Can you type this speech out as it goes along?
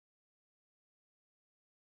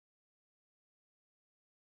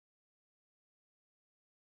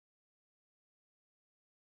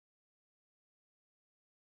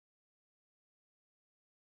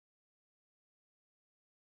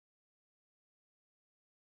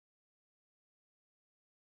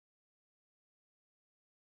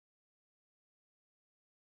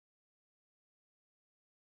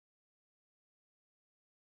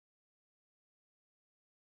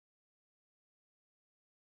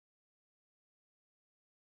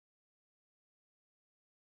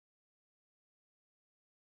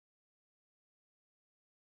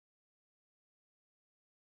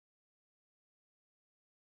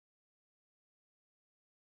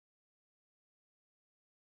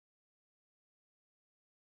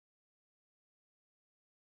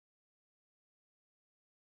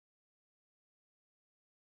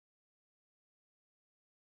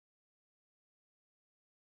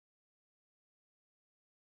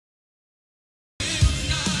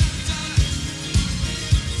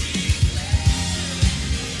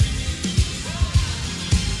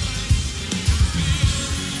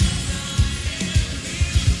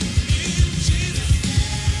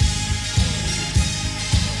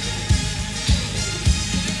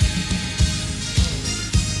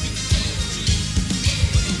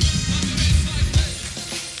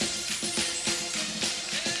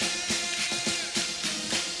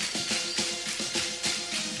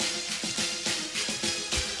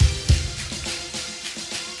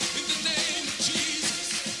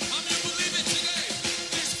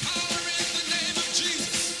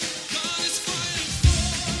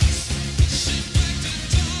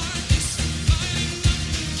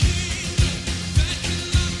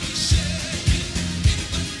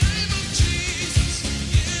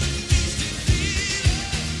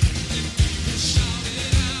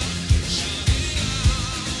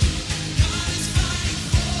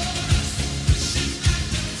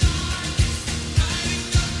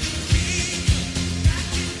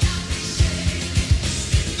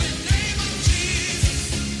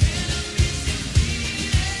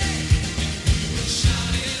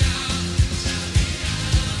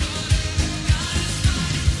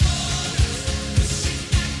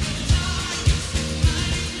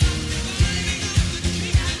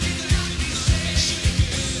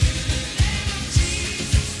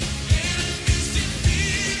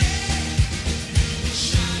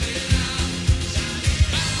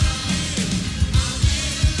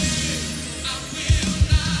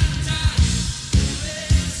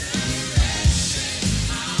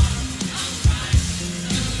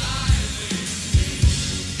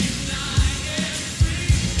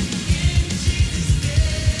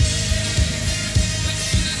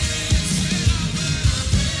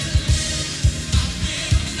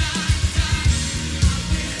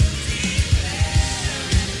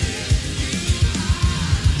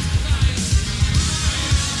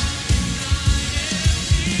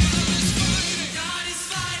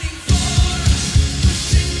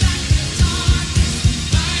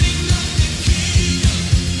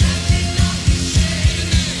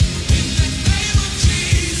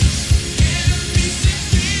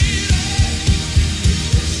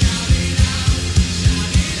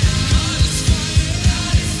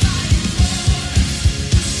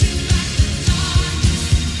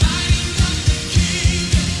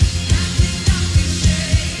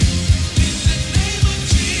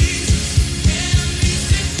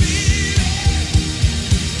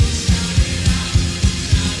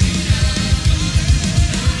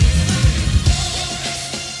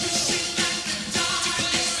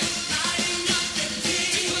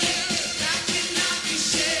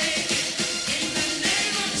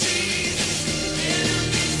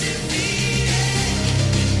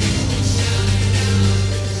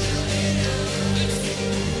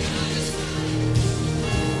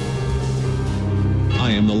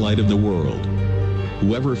the light of the world.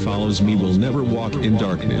 Whoever follows me will never walk in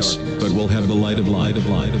darkness, but will have the light of light.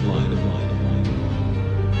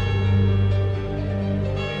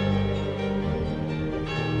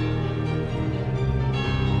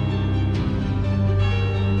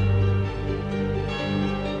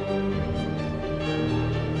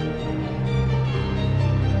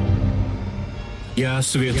 Я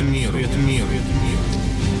свет миру.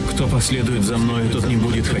 Кто последует за мной, тот не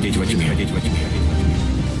будет ходить во тьме,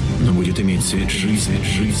 но будет иметь свет жизни.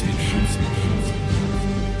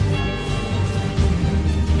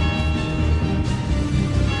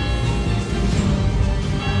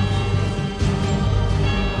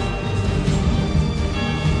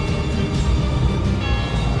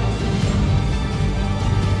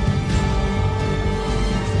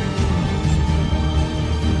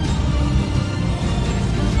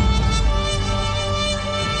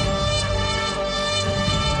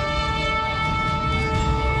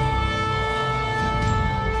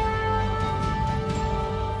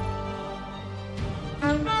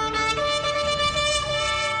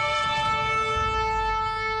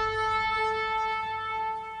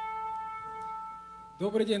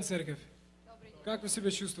 Добрый день, церковь. Как вы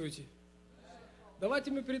себя чувствуете?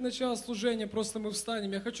 Давайте мы перед началом служения просто мы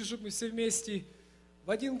встанем. Я хочу, чтобы мы все вместе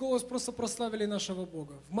в один голос просто прославили нашего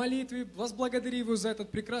Бога. В молитве возблагодари Его за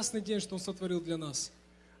этот прекрасный день, что Он сотворил для нас.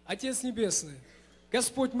 Отец Небесный,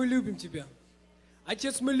 Господь, мы любим Тебя.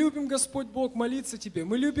 Отец, мы любим, Господь Бог, молиться Тебе.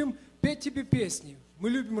 Мы любим петь Тебе песни. Мы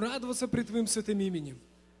любим радоваться пред Твоим святым именем.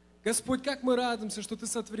 Господь, как мы радуемся, что Ты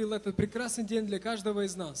сотворил этот прекрасный день для каждого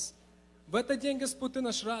из нас. В этот день, Господь, Ты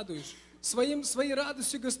нас радуешь. Своей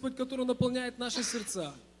радостью, Господь, которая наполняет наши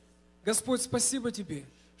сердца. Господь, спасибо Тебе,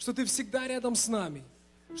 что Ты всегда рядом с нами.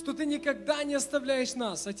 Что Ты никогда не оставляешь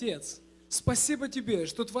нас, Отец. Спасибо Тебе,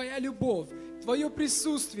 что Твоя любовь, Твое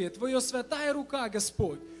присутствие, Твоя святая рука,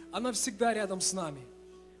 Господь, она всегда рядом с нами.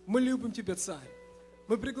 Мы любим Тебя, Царь.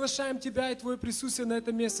 Мы приглашаем Тебя и Твое присутствие на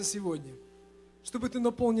это место сегодня, чтобы Ты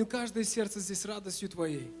наполнил каждое сердце здесь радостью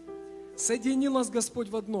Твоей. Соединил нас, Господь,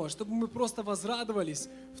 в одно, чтобы мы просто возрадовались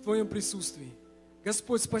в Твоем присутствии.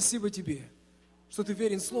 Господь, спасибо Тебе, что Ты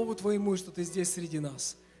верен Слову Твоему и что Ты здесь среди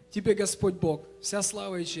нас. Тебе, Господь Бог, вся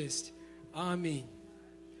слава и честь. Аминь.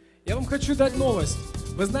 Я вам хочу дать новость.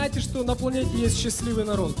 Вы знаете, что на планете есть счастливый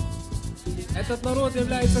народ? Этот народ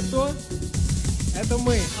является кто? Это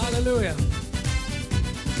мы. Аллилуйя.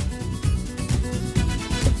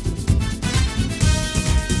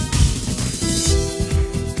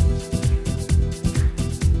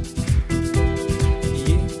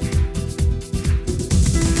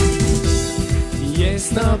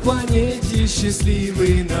 Есть на планете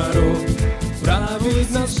счастливый народ,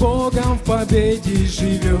 праведно с Богом в победе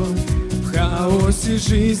живет. В хаосе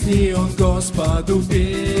жизни Он Господу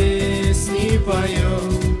песни поет.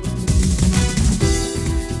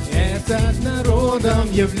 Этот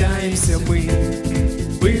народом являемся мы,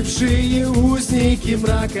 бывшие узники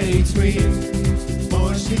мрака и тьмы.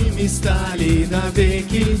 Божьими стали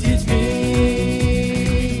навеки детьми.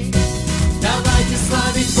 Давайте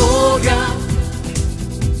славить Бога.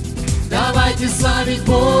 Давайте славить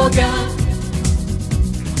Бога,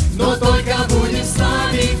 но только будем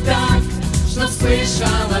славить так, чтоб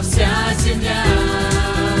слышала вся земля.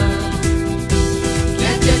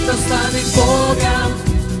 Для тех, кто славит Бога,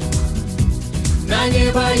 на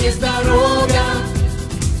небо есть дорога,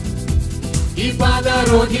 и по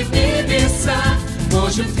дороге в небеса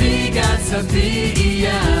можем двигаться ты и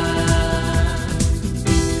я.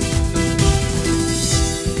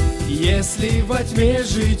 Если во тьме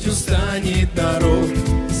жить устанет народ,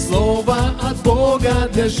 слово от Бога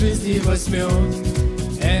для жизни возьмет.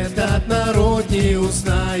 Этот народ не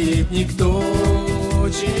узнает никто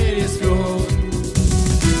через год.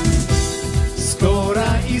 Скоро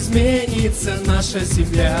изменится наша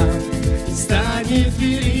земля, станет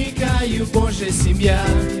великою Божья семья,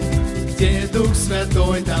 где Дух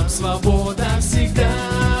Святой, там свобода всегда.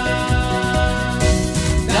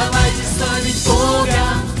 Давайте славить Бога.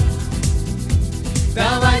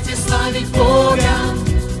 Давайте славить Бога,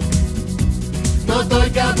 но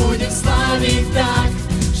только будем славить так,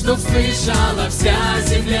 чтоб слышала вся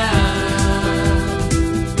земля.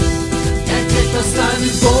 Как те, кто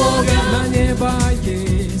славит Бога,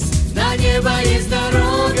 на небо есть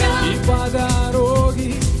дорога, и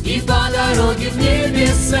по дороге в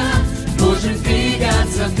небеса можем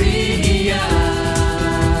двигаться ты и я.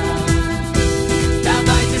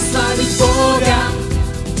 Давайте славить Бога.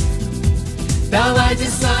 Давайте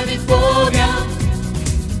славить Бога,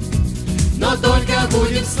 но только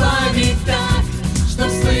будем славить так, чтоб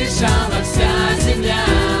слышала вся земля.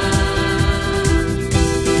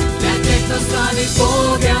 Для тех, кто прославить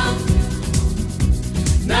Бога.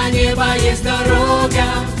 На небо есть дорога,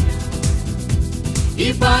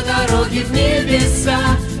 и по дороге в небеса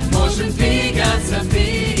можем двигаться ты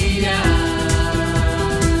и я.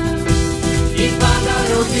 И по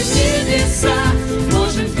дороге в небеса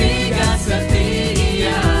можем двигаться ты и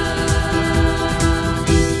я.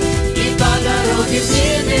 И по дороге в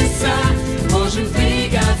небеса можем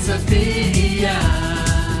двигаться ты и я.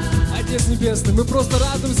 Отец Небесный, мы просто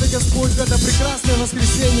радуемся, Господь, в это прекрасное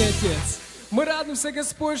воскресенье, Отец. Мы радуемся,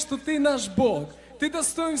 Господь, что Ты наш Бог. Ты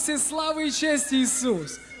достоин всей славы и чести,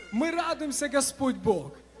 Иисус. Мы радуемся, Господь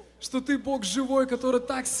Бог, что Ты Бог живой, который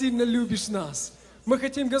так сильно любишь нас. Мы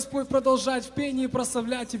хотим, Господь, продолжать в пении и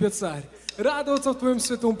прославлять Тебя, Царь. Радоваться в Твоем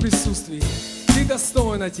святом присутствии. Ты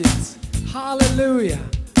достоин, Отец. Аллилуйя!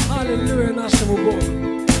 Аллилуйя нашему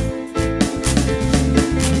Богу!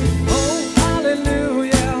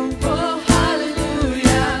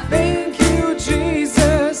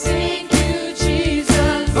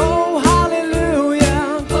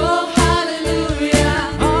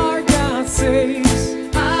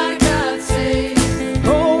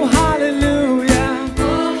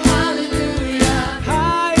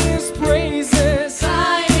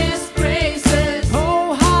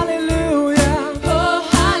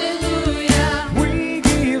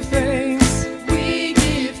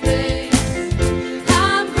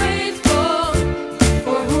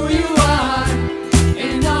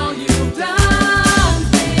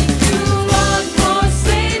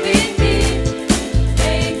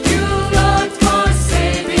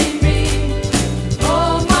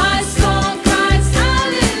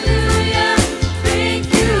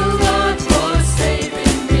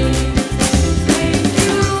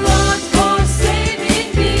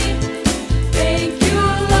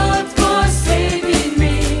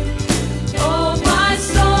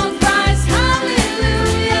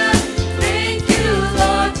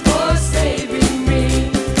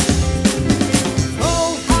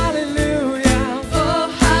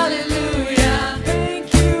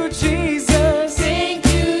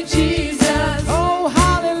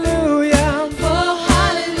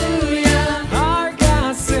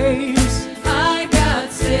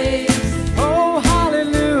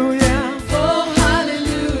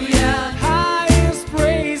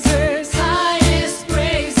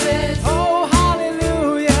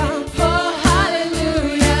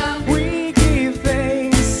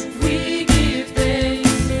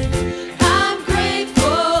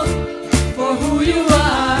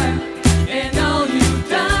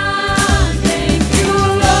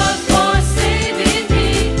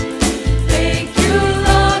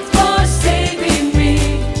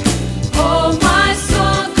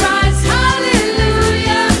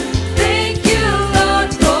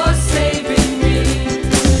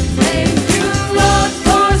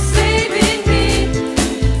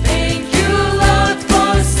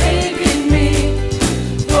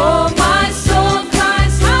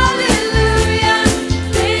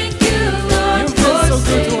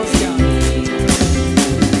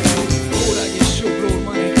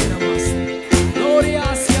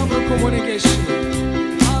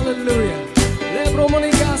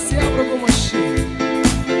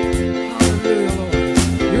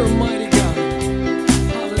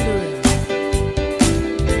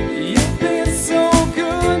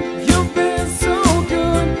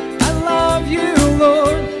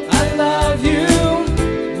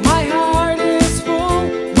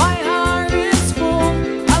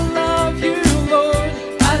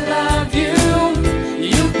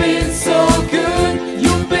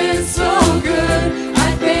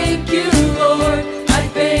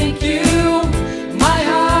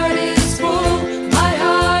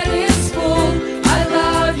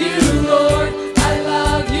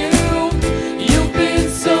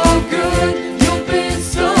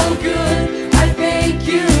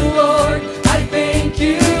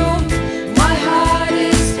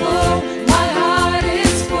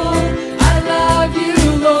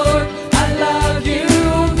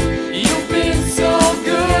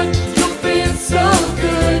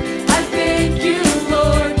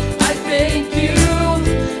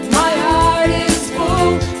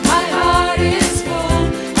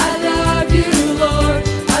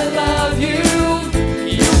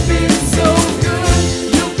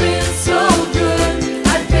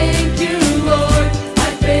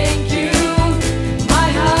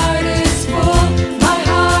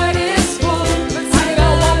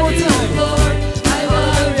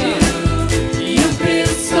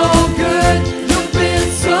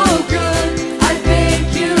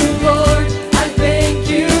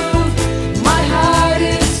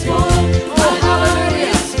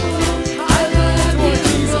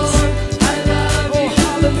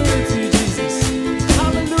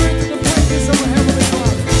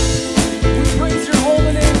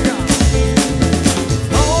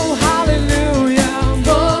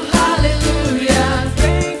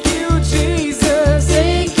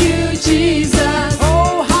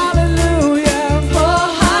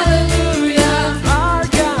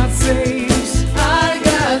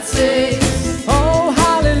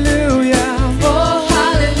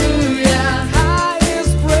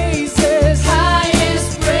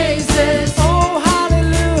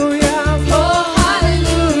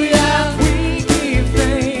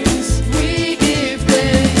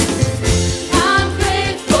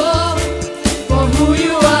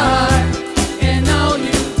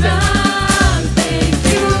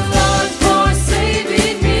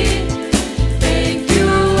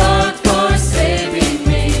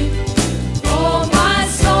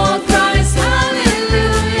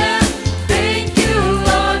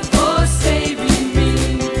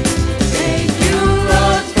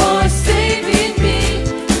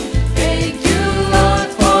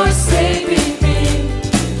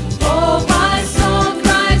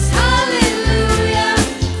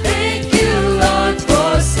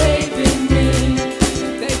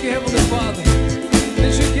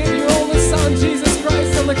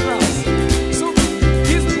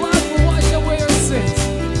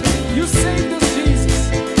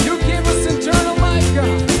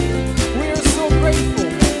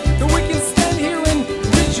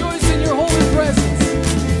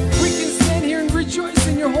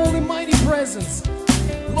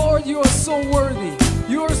 so worthy.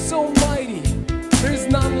 You are so mighty. There is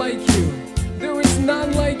none like you. There is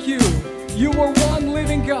none like you. You are one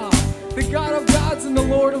living God, the God of gods and the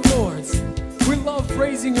Lord of lords. We love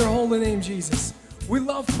praising your holy name, Jesus. We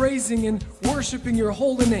love praising and worshiping your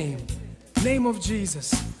holy name. Name of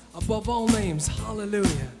Jesus, above all names.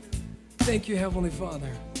 Hallelujah. Thank you, Heavenly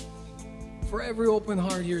Father, for every open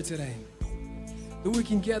heart here today, that we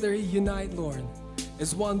can gather and unite, Lord,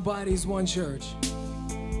 as one body, as one church,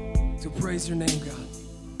 to praise your name, God.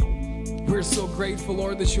 We're so grateful,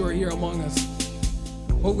 Lord, that you are here among us.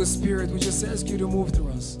 Holy Spirit, we just ask you to move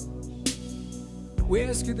through us. We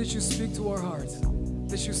ask you that you speak to our hearts,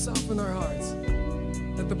 that you soften our hearts,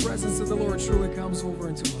 that the presence of the Lord truly comes over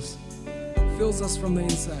into us, fills us from the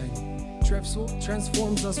inside,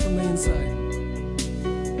 transforms us from the inside.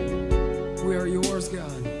 We are yours,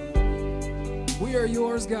 God. We are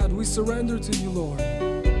yours, God. We surrender to you, Lord.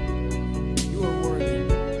 You are worthy.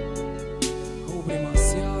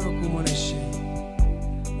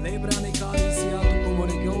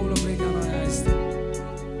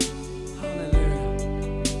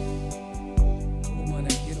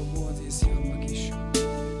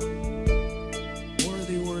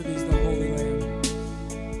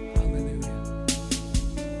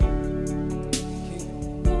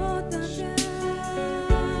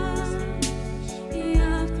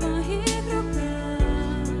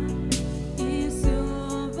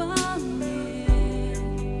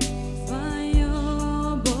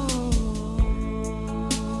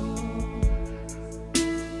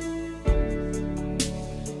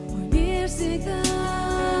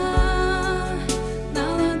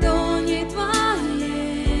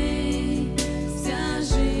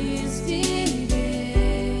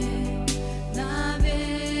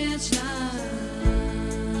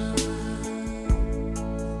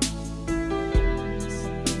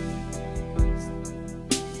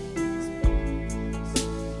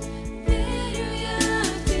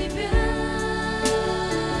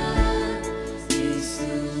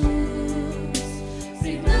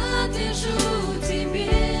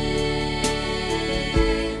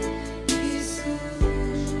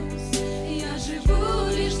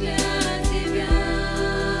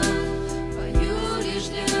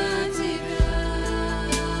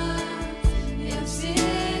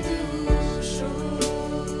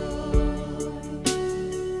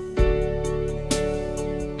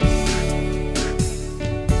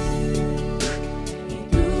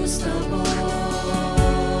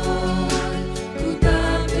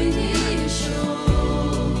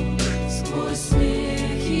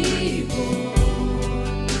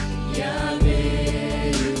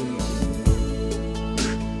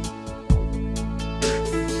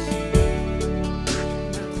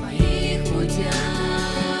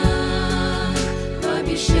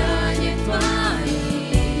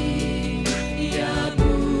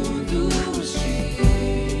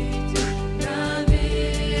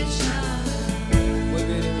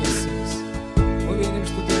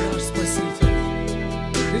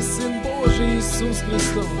 Иисус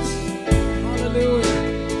Христос. Аллилуйя.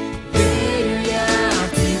 Верю я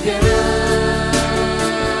в Тебя,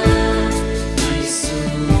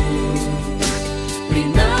 Иисус,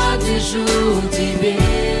 принадлежу Тебе,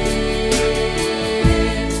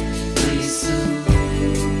 Иисус,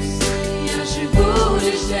 я живу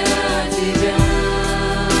лишь для Тебя,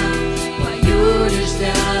 пою лишь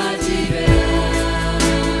для Тебя.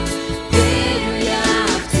 Верю я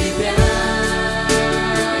в Тебя,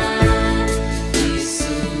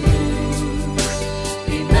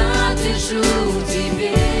 принадлежу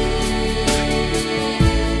Тебе,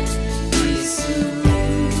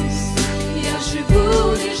 Иисус, я живу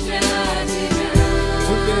лишь для Тебя,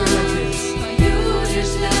 пою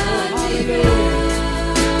лишь для Тебя.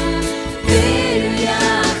 Верю я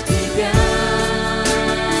в Тебя,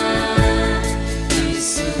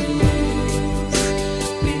 Иисус,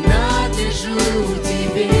 принадлежу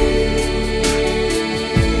Тебе,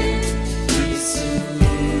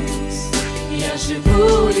 Иисус, я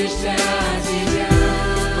живу лишь для Тебя,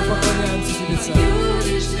 Мы поклоняемся Тебе, Царь. пою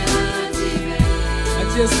лишь для Тебя,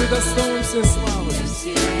 Отец, Ты достоин всей славы.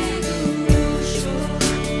 всей душой.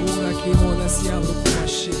 Ура кимона сьявру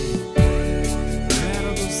кумаши.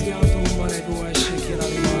 Эроду сьявру манегу аши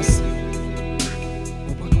кираримаса.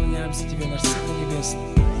 Мы поклоняемся Тебе, наш Царь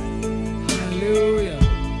Небесный. Аллилуйя.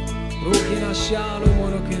 Руки наши алу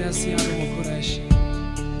монокера сьявру мокураши.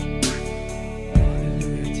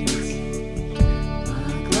 Аллилуйя, Отец.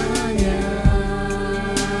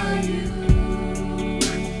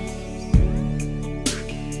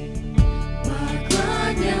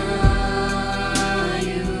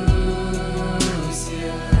 Поклоняюсь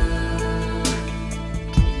я,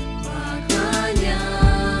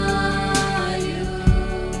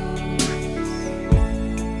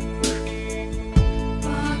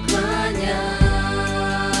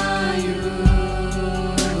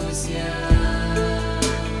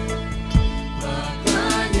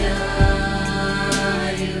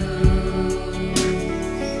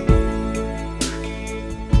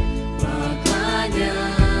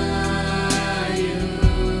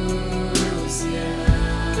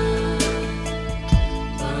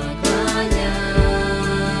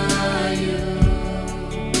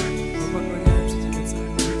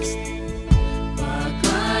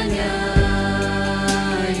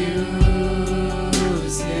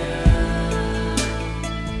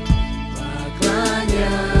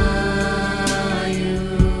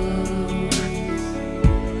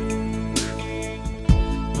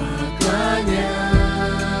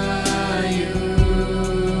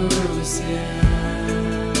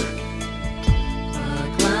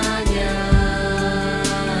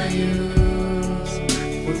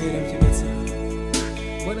 Уверен в Тебе, Царь.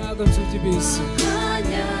 Мы радуемся в Тебе, Иисус.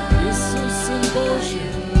 Иисус, Сын Божий,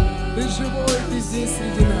 Ты живой, Ты здесь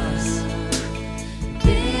среди нас.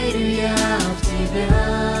 Верю я в Тебя,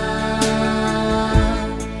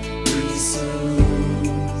 Иисус,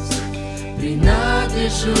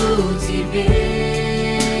 принадлежу Тебе,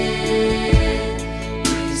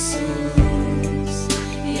 Иисус,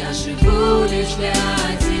 я живу лишь для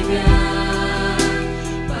Тебя,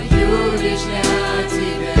 пою лишь для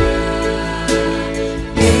Тебя.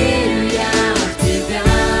 Верю я в Тебя,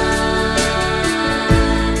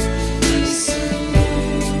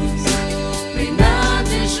 Иисус,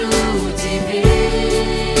 принадлежу Тебе,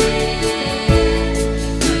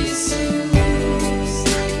 Иисус,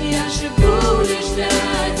 я живу лишь для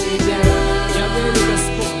Тебя, Я верю,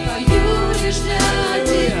 Господь. пою лишь для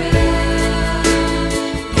Тебя.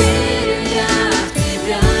 Верю я в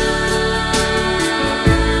Тебя,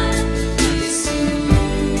 Иисус,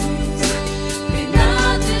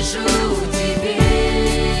 принадлежу Тебе,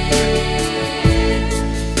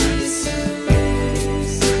 Иисус,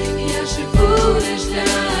 я живу лишь для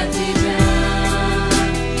Тебя,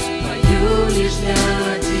 пою лишь для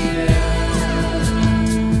Тебя.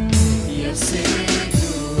 Я всей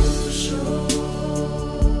душой,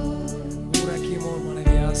 Ураки мормане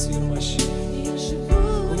вяз юрмаши. я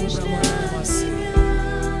живу лишь Ура для мане масы.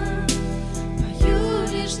 пою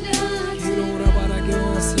лишь для Киро Тебя. ура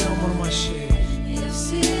барагиос я мормаши. Я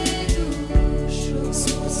всей душой,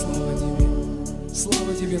 Господь, слава Тебе.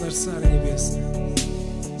 Слава Тебе, наш Царь Небесный.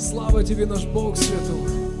 Слава Тебе, наш Бог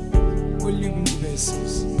Святой. Мы любим Тебя,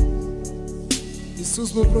 Иисус.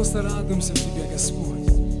 Иисус, мы просто радуемся в Тебе, Господь.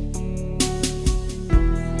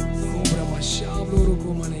 Кобра машавлю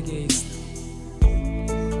руку манегейст.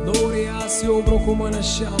 Лориас обруку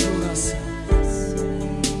манашавлю раз.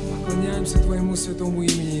 Поклоняемся Твоему святому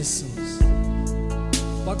имени, Иисус.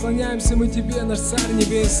 Поклоняемся мы Тебе, наш Царь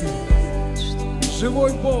Небесный.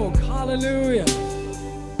 Живой Бог, аллилуйя.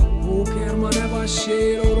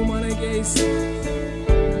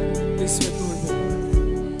 Ты святой Бог,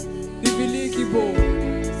 Ты великий Бог,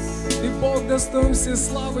 Ты Бог, достоин всей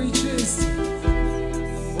славы и чести.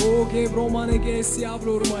 О,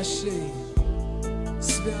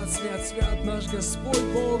 свят, свят, свят наш Господь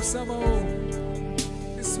Бог Саваоф.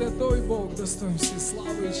 Ты святой Бог, достоин всей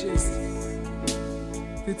славы и чести.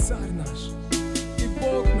 Ты Царь наш, Ты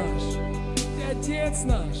Бог наш, Ты Отец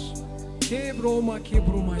наш. Кеброма,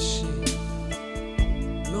 кебрумаши.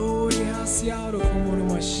 Глория сяру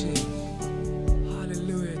кумурумаши.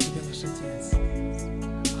 Аллилуйя Тебе, наш Отец.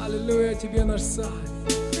 Аллилуйя Тебе, наш Царь.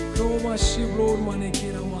 Кромаши, брурмане,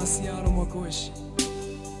 кирамас, яру макоши.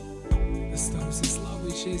 Достоин всей славы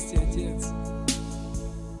и чести, Отец.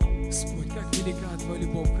 Господь, как велика Твоя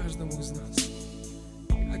любовь к каждому из нас.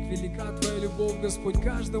 Как велика Твоя любовь, Господь,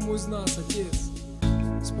 каждому из нас, Отец.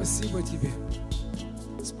 Спасибо Тебе.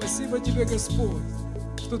 Спасибо Тебе, Господь,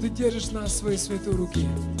 что Ты держишь нас в Своей святой руке.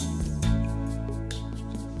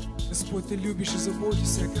 Господь, Ты любишь и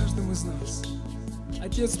заботишься о каждом из нас.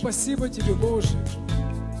 Отец, спасибо Тебе, Боже.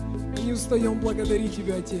 Мы не устаем благодарить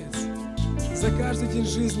Тебя, Отец, за каждый день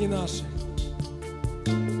жизни нашей.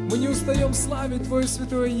 Мы не устаем славить Твое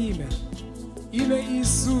святое имя. Имя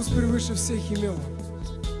Иисус превыше всех имен.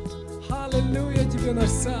 Аллилуйя Тебе, наш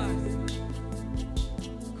Царь.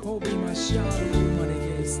 Кобри машару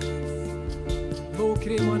манегейст.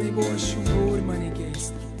 Локре манегошу гор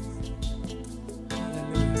манегейст.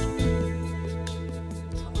 Аллилуйя.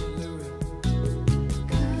 Аллилуйя.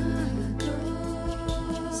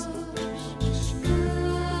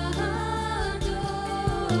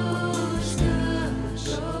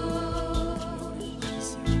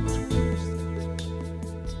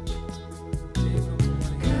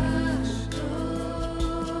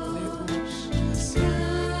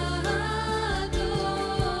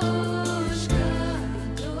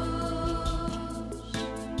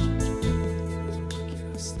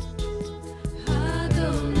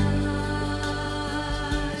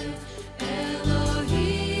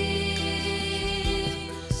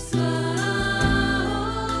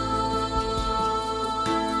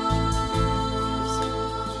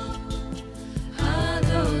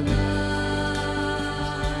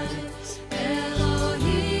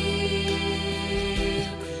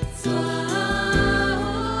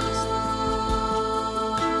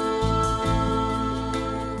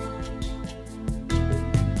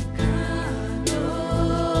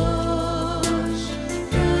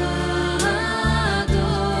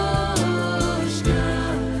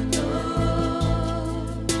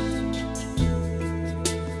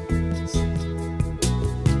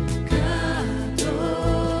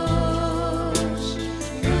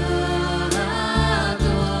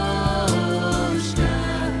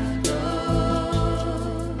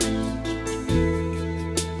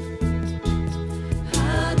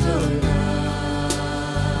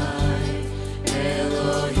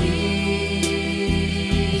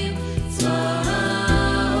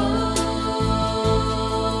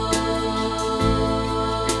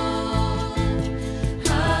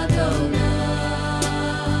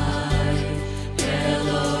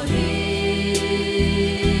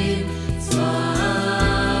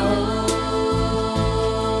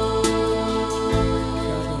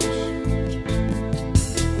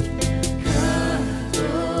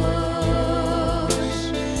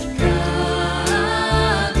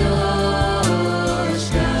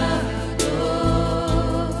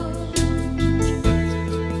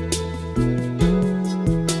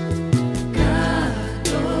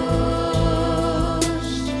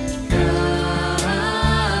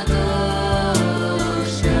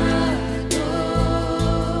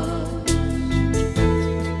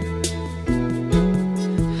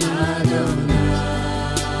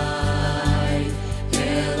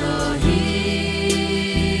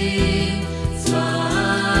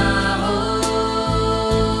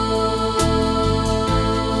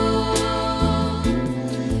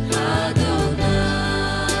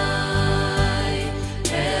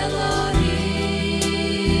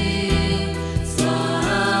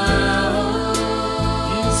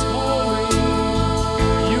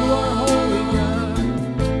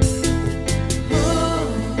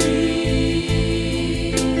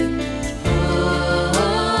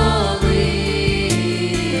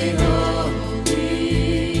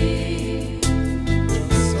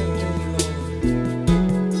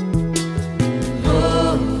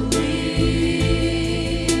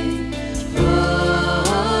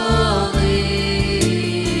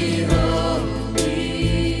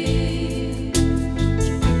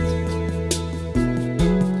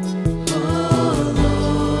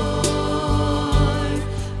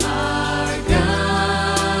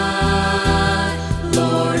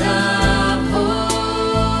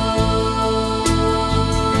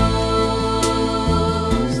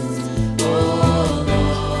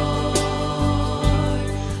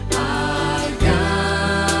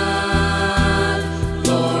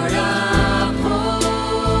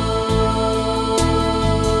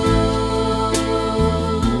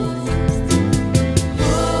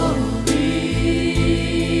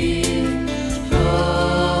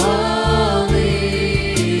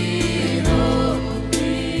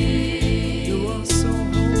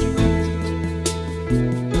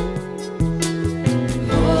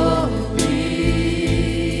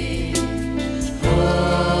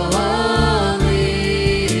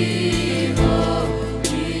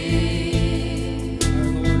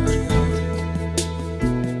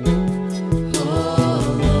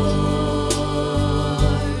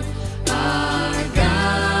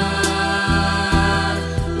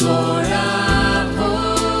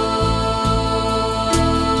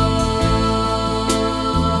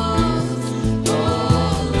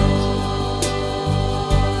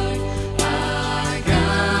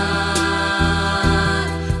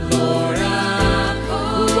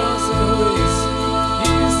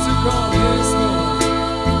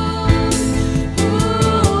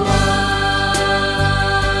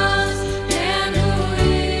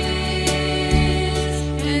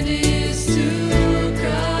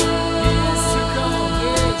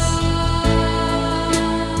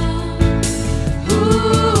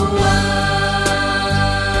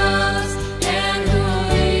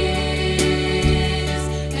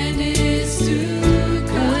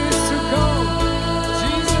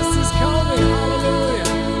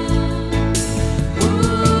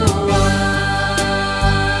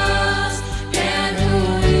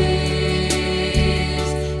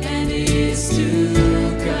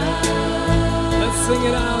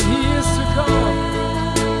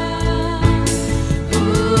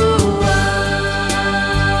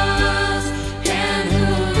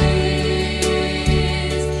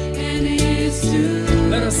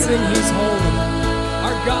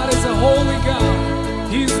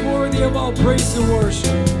 Praise and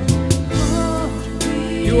worship.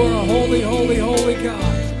 You are a holy, holy, holy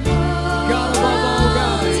God. God above all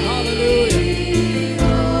gods. Hallelujah.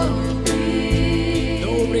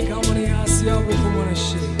 Добрый камни Асия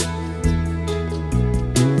Бухуманаши.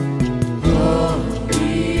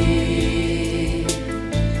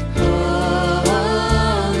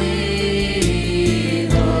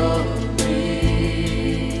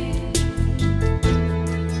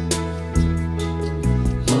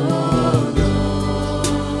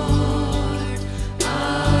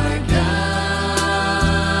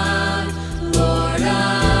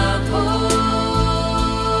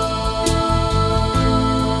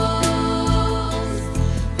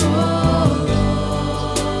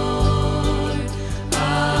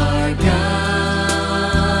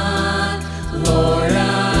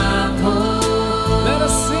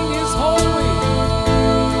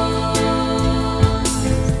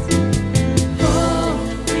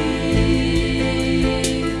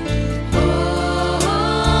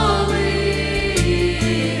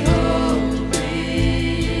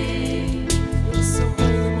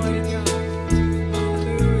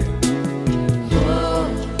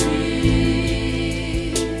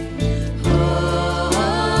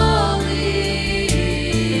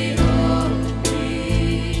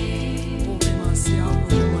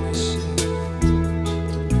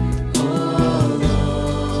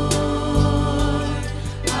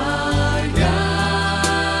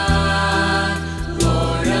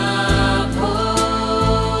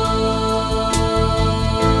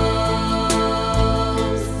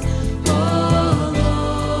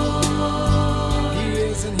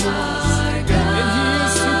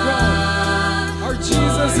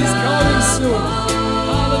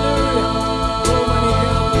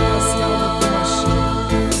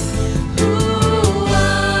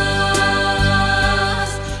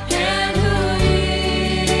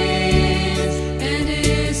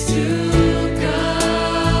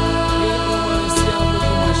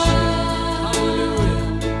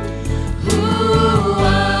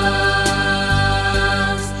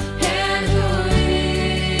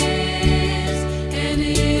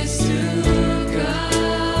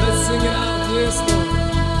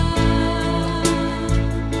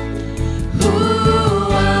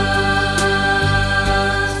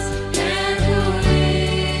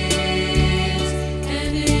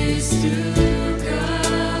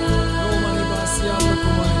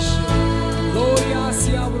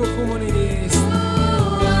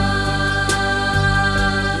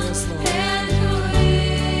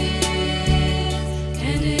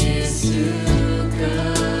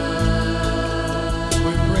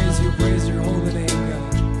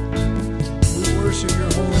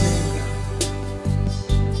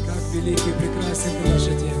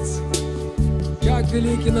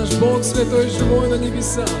 Великий наш Бог, святой, живой на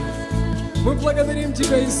небесах. Мы благодарим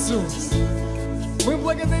Тебя, Иисус. Мы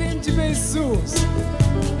благодарим Тебя, Иисус,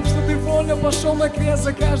 что Ты вольно пошел на крест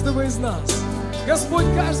за каждого из нас. Господь,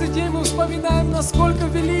 каждый день мы вспоминаем, насколько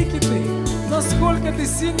великий Ты, насколько Ты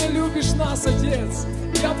сильно любишь нас, Отец.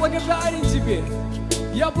 Я благодарен Тебе.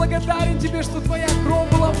 Я благодарен Тебе, что Твоя кровь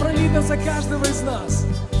была пролита за каждого из нас.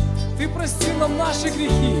 Ты простил нам наши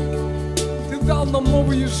грехи. Ты дал нам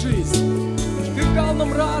новую жизнь. Ты дал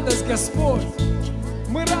нам радость, Господь.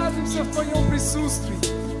 Мы радуемся в Твоем присутствии.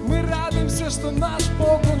 Мы радуемся, что наш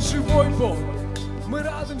Бог, Он живой Бог. Мы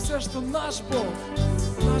радуемся, что наш Бог,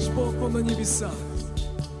 Он на небесах.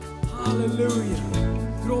 Аллилуйя.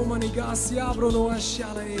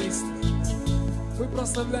 Мы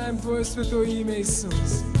прославляем Твое святое имя,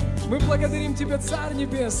 Иисус. Мы благодарим Тебя, Царь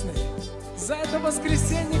Небесный, за это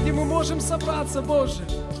воскресенье, где мы можем собраться, Боже,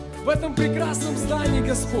 в этом прекрасном здании,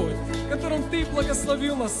 Господь, в котором Ты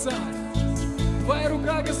благословил нас, Царь. Твоя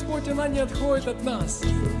рука, Господь, она не отходит от нас.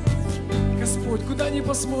 Господь, куда ни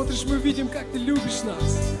посмотришь, мы видим, как Ты любишь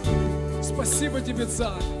нас. Спасибо Тебе,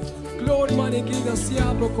 Царь.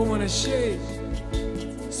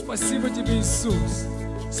 Спасибо Тебе, Иисус.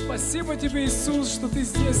 Спасибо Тебе, Иисус, что Ты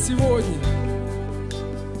здесь сегодня.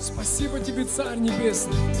 Спасибо Тебе, Царь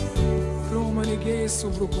Небесный.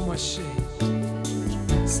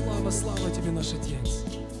 Слава Тебе, наш Отец.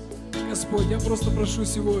 Господь, я просто прошу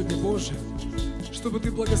сегодня, Боже, чтобы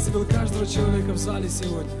Ты благословил каждого человека в зале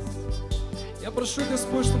сегодня. Я прошу,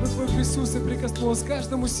 Господь, чтобы Твое присутствие прикоснулось к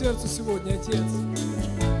каждому сердцу сегодня, Отец.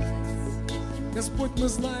 Господь, мы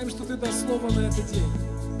знаем, что Ты дал слово на этот день.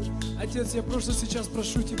 Отец, я просто сейчас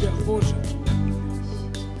прошу Тебя, Боже,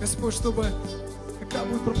 Господь, чтобы, когда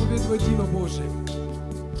будет проповедовать Дима Божий,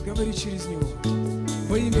 говори через него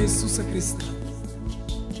во имя Иисуса Христа.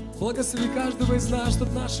 Благослови каждого из нас,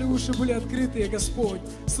 чтобы наши уши были открытые, Господь,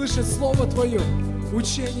 слышать Слово Твое,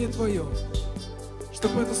 учение Твое,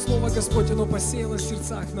 чтобы это Слово, Господь, оно посеялось в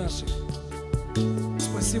сердцах наших.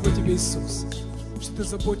 Спасибо Тебе, Иисус, что Ты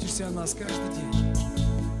заботишься о нас каждый день.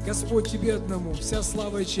 Господь, Тебе одному вся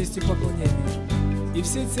слава и честь и поклонение. И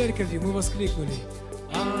всей церковью мы воскликнули: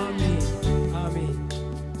 Аминь, аминь.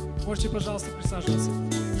 Можете, пожалуйста, присаживаться.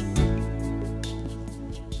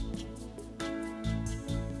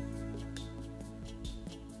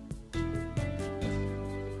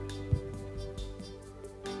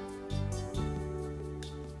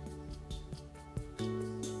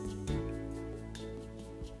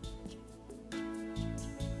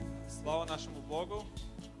 Слава нашему Богу.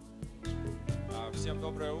 Всем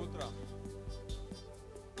доброе утро.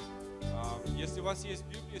 Если у вас есть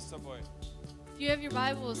Библия с собой, If you have your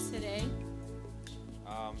Bibles today,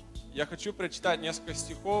 я хочу прочитать несколько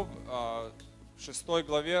стихов в 6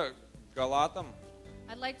 главе Галатам,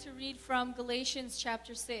 I'd like to read from Galatians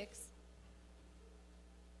chapter 6,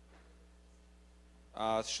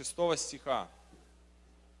 с 6 стиха.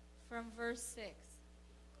 from verse 6.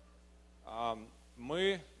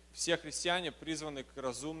 Мы, все христиане, призваны к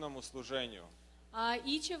разумному служению.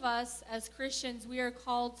 Each of us as Christians, we are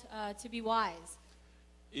called to be wise.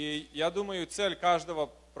 И я думаю, цель каждого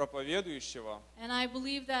проповедующего, And I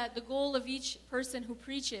believe that the goal of each person who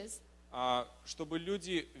preaches, чтобы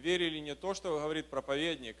люди верили не то, что говорит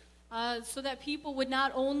проповедник, so that people would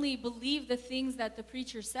not only believe the things that the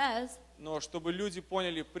preacher says, но чтобы люди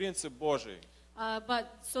поняли принцип Божий. but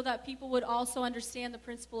so that people would also understand the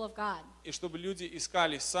principle of God. И чтобы люди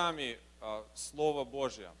искали сами Слово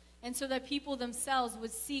Божье, And so that people themselves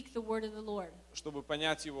would seek the word of the Lord, чтобы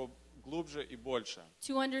понять его глубже и больше.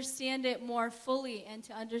 to understand it more fully and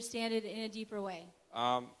to understand it in a deeper way.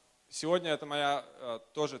 Сегодня это моя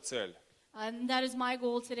тоже цель, And that is my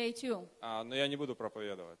goal today too, но я не буду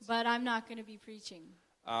проповедовать. but I'm not going to be preaching.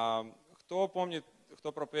 Кто помнит,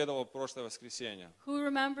 кто проповедовал прошлое воскресенье? Who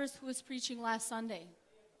remembers who was preaching last Sunday?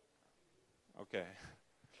 Окей.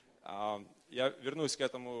 Я вернусь к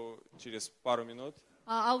этому через пару минут.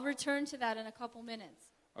 I'll return to that in a couple minutes.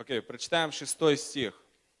 Окей, прочитаем 6 стих.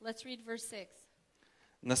 Let's read verse 6.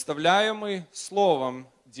 «Наставляемый словом,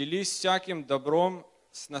 делись всяким добром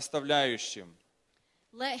с наставляющим.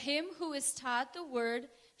 Let him who is taught the word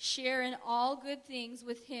share in all good things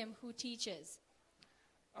with him who teaches.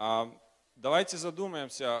 Давайте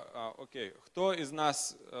задумаемся, окей, кто из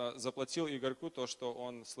нас заплатил Игорьку то, что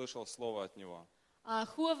он слышал слово от него?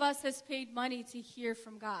 Who of us has paid money to hear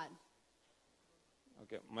from God?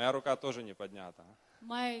 Окей, моя рука тоже не поднята.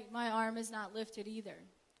 My arm is not lifted either.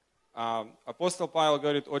 Апостол Павел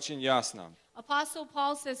говорит очень ясно. Apostle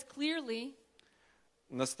Paul says clearly,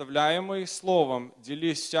 Наставляемый словом,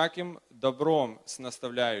 делись всяким добром с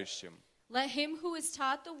наставляющим. let him who is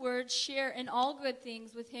taught the word share in all good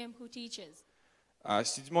things with him who teaches.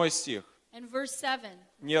 7 стих. And verse 7.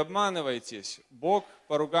 Не обманывайтесь, Бог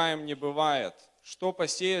поругаем не бывает. Что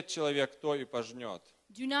посеет человек, то и пожнет.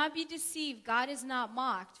 Do not be deceived, God is not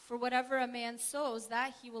mocked, for whatever a man sows,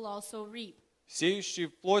 that he will also reap. Сеющий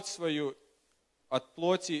плоть свою от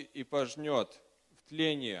плоти и пожнет в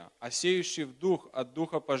тление, а сеющий в дух от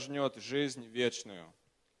духа пожнет жизнь вечную.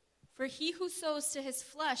 For he who sows to his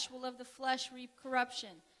flesh will of the flesh reap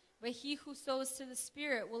corruption, but he who sows to the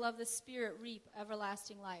Spirit will of the Spirit reap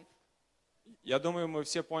everlasting life. Я думаю, мы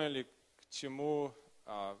все поняли, к чему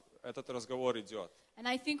этот разговор идет. And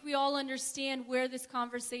I think we all understand where this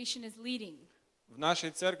conversation is leading. В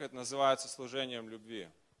нашей церкви это называется служением любви.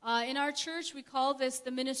 In our church, we call this the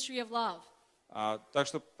ministry of love. Так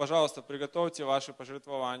что, пожалуйста, приготовьте ваши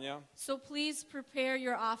пожертвования, So please prepare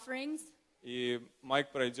your offerings, и Майк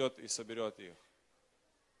пройдет и соберет их.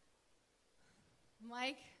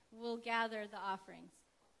 Mike will gather the offerings.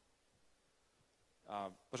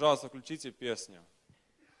 Пожалуйста, включите песню.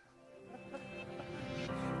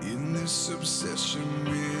 In this obsession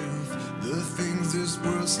with the things this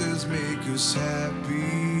world says make us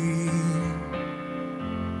happy,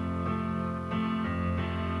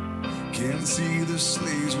 can't see the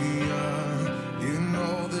slaves we are in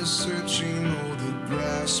all the searching, all the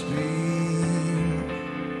grasping,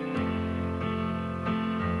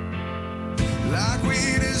 like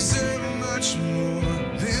we deserve much more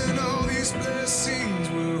than all these blessings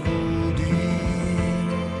we're holding.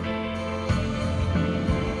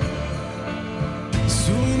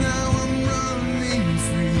 So now I'm running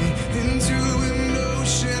free into an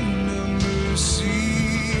ocean of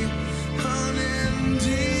mercy,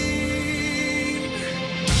 unending.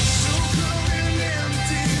 So come and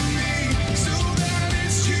empty me, so that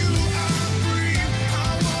it's you I breathe. I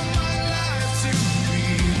want my life to be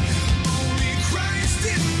only Christ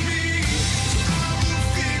in me. So I will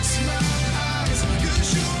fix my eyes, 'cause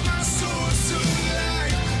you're my source of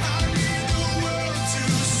life. I need the world to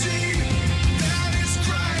see that it's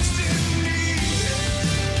Christ in me.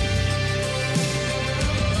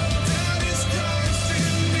 That is Christ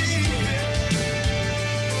in me.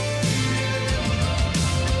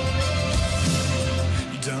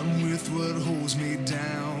 Done with what holds me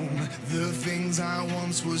down, the things I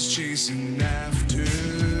once was chasing after.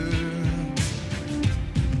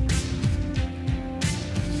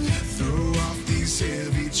 Throw off these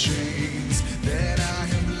heavy chains that I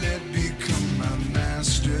have let become my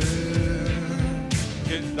master.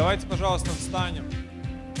 Окей, давайте, пожалуйста, встанем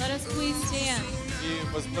Let us please stand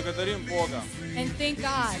и возблагодарим Бога, and thank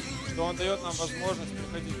God что Он дает нам возможность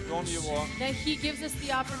приходить в Дом Его that He gives us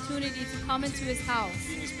the opportunity to come into His house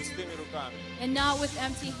и не с пустыми руками. and not with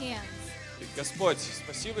empty hands. И, Господь,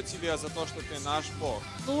 спасибо Тебе за то, что Ты наш Бог.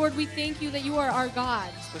 Lord, we thank you that you are our God.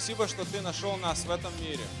 Спасибо, что Ты нашел нас в этом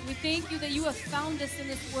мире. We thank you that you have found us in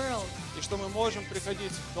this world И что мы можем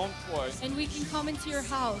приходить в Дом Твой. and we can come into your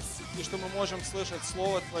house И что мы можем слышать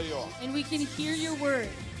Слово Твое. and we can hear your word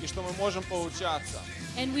И что мы можем поучаться.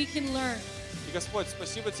 and we can learn. И, Господь,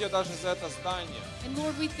 спасибо Тебе даже за это здание. And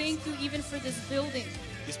Lord, we thank you even for this building.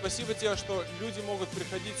 И спасибо Тебе, что люди могут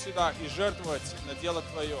приходить сюда и жертвовать на дело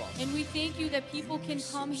Твое. And we thank you that people can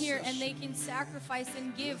come here and they can sacrifice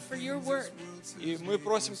and give for your word. И мы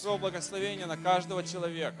просим Твоего благословения на каждого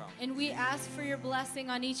человека, And we ask for your blessing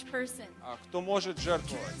on each person кто может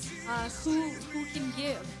жертвовать. who can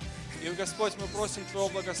give. И, Господь, мы просим Твоего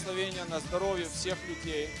благословения на здоровье всех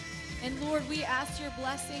людей. And Lord, we ask your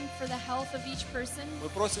blessing for the health of each person. Мы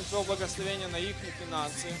просим Твоего благословения на их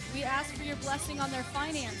финансы We ask for your blessing on their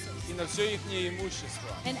finances и на все их имущество.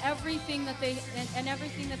 and everything that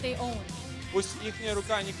they own. Пусть их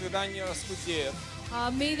рука никогда не оскудеет,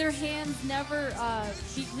 May their hands never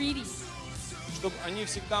be greedy, чтобы они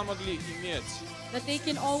всегда могли иметь that they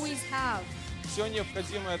can always have все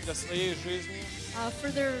необходимое для своей жизни,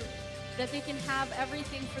 that they can have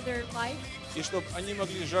everything for their life, и чтобы они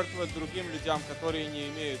могли жертвовать другим людям, которые не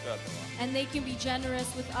имеют этого. and they can be generous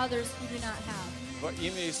with others who do not have. Во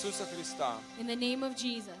имя Иисуса Христа. In the name of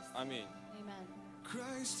Jesus. Аминь.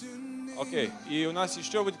 Amen. Окей, и у нас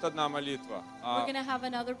еще будет одна молитва. We're going to have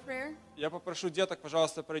another prayer. Я попрошу деток,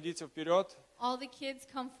 пожалуйста, пройдите вперед. All the kids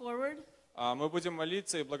come forward. Мы будем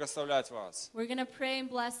молиться и благословлять вас. We're going to pray and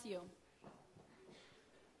bless you.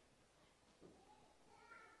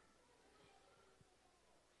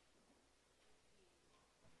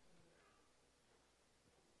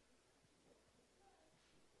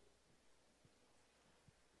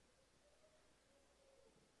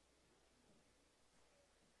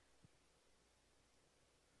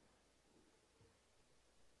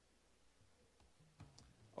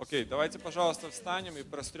 Окей, давайте, пожалуйста, встанем и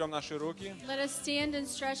прострем наши руки. Let us stand and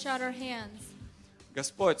stretch out our hands.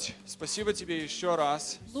 Господь, спасибо Тебе еще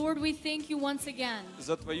раз Lord, we thank you once again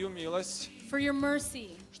за Твою милость, for your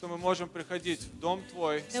mercy, что мы можем приходить в дом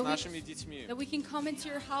Твой с That we- нашими детьми. that we can come into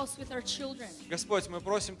your house with our children. Господь, мы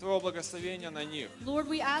просим Твоего благословения на них. Lord,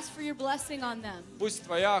 we ask for your blessing on them. Пусть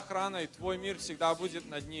Твоя охрана и Твой мир всегда будет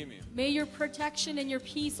над ними. May your protection and your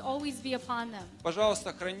peace always be upon them.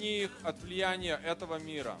 Пожалуйста, храни их от влияния этого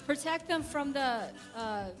мира. Protect them from the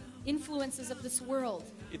influences of this world.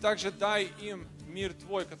 И также дай им мир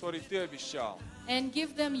Твой, который Ты обещал. And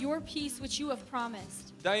give them your peace which you have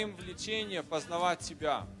promised. Дай им влечение познавать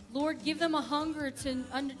Тебя. Lord, give them a hunger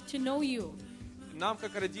to know you. Нам,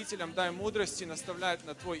 как родителям, дай мудрости наставлять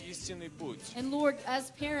на Твой истинный путь. And Lord,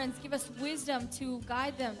 as parents, give us wisdom to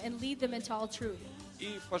guide them and lead them into all truth.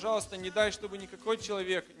 И, пожалуйста, не дай, чтобы никакой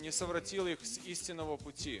человек не совратил их с истинного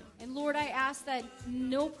пути. And Lord, I ask that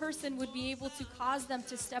no person would be able to cause them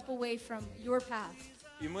to step away from your path.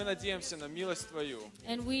 И мы надеемся на милость Твою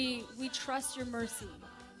And we trust your mercy.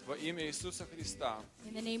 во имя Иисуса Христа.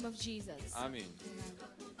 In the name of Jesus. Аминь.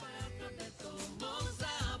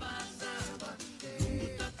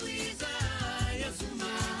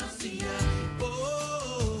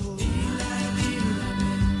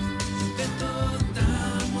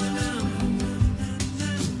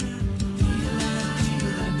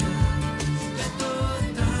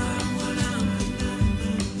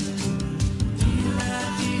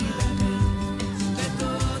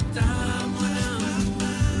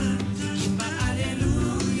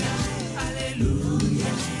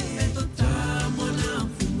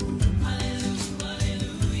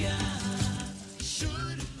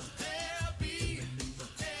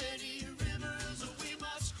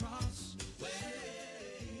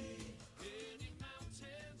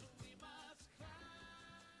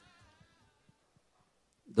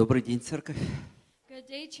 Добрый день, церковь. Good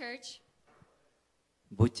day, church.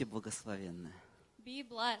 Будьте благословенны Be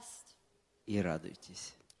blessed и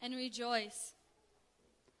радуйтесь. and rejoice.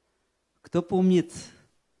 Кто помнит,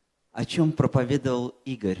 о чем проповедовал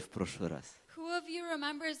Игорь в прошлый раз? Who of you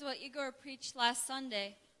remembers what Igor preached last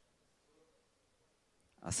Sunday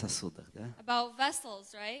О сосудах, да? about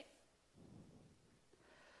vessels, right?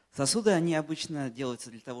 Сосуды, они обычно делаются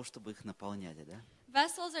для того, чтобы их наполняли, да?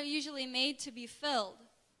 Vessels are usually made to be filled.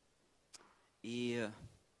 И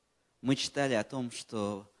мы читали о том,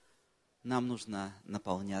 что нам нужно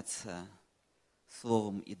наполняться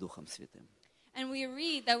Словом и Духом Святым. And we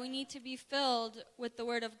read that we need to be filled with the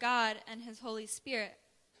Word of God and His Holy Spirit.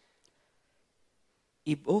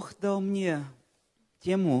 И Бог дал мне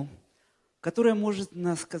тему, которая,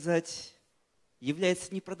 можно сказать,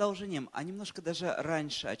 является не продолжением, а немножко даже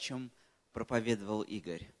раньше, о чем проповедовал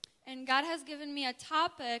Игорь. And God has given me a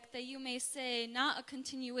topic that you may say not a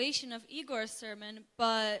continuation of Igor's sermon,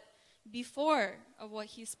 but before of what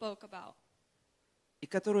he spoke about. И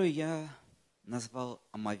которую я назвал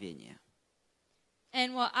омовение.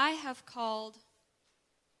 And what I have called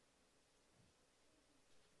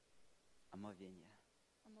Омовение.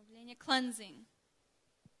 cleansing.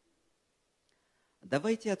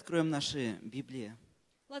 Давайте откроем наши Библии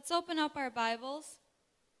Let's open up our Bibles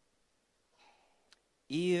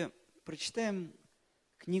и прочитаем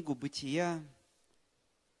книгу Бытия,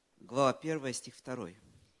 глава 1, стих 2.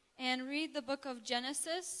 and read the book of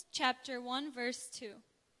Genesis, chapter 1, verse 2.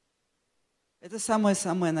 Это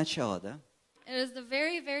самое-самое начало, да? It is the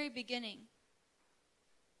very, very beginning.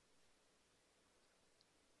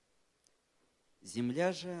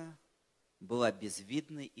 Земля же была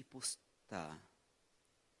безвидной и пуста,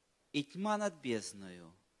 и тьма над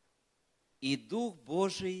бездною, и Дух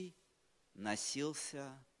Божий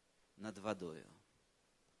носился над водою.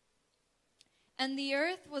 And the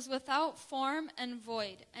earth was without form and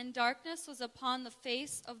void, and darkness was upon the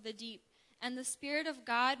face of the deep, and the Spirit of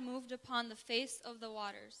God moved upon the face of the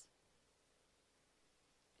waters.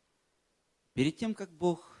 Перед тем, как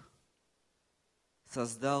Бог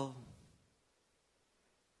создал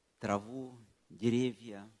траву,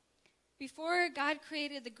 деревья, Before God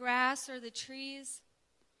created the grass or the trees,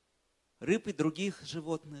 рыб и других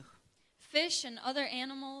животных, fish and other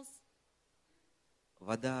animals,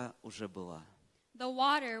 вода уже была. the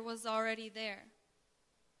water was already there.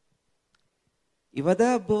 И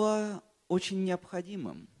вода была очень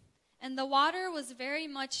необходимым. And the water was very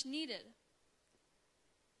much needed.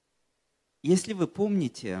 Если вы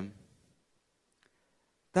помните,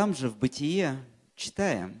 там же в Бытие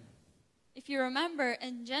читаем, If you remember,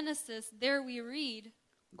 in Genesis, there we read,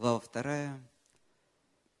 глава 2,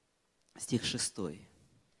 стих 6.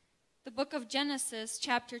 the book of Genesis,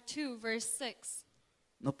 chapter 2, verse 6.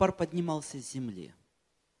 Но пар поднимался с земли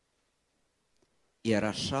и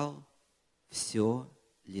орошал все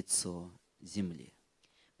лицо земли.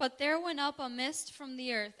 But there went up a mist from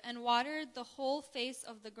the earth and watered the whole face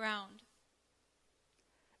of the ground.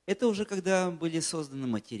 Это уже когда были созданы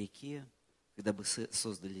материки, когда бы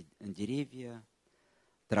создали деревья,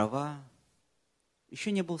 трава.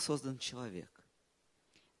 Еще не был создан человек.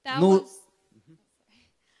 That Ну,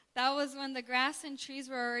 was when the grass and trees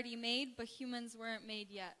were already made, but humans weren't made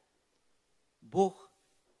yet. Бог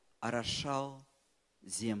орошал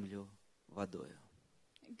землю водою.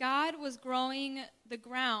 God was growing the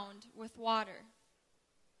ground with water.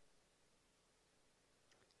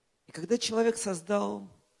 И когда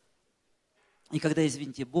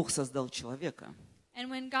Бог создал человека, And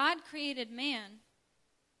when God created man,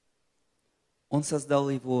 Он создал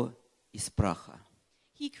его из праха.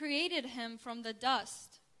 he created him from the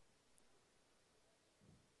dust.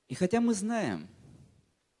 И хотя мы знаем,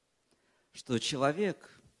 что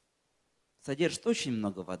человек содержит очень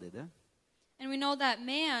много воды, да? And we know that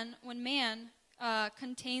when man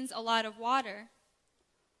contains a lot of water,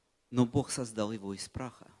 Но Бог создал его из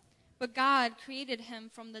праха. but God created him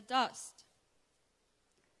from the dust.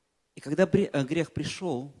 И когда грех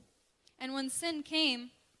пришел And when sin came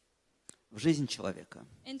в жизнь человека,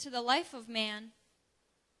 into the life of man,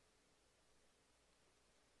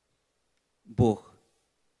 Бог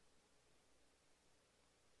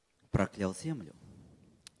проклял землю.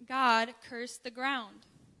 God cursed the ground.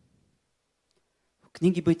 В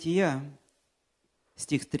книге Бытия,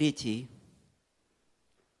 стих 3,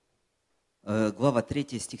 глава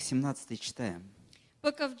 3, стих 17 читаем.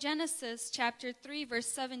 Book of Genesis, chapter 3, verse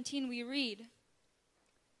 17, we read,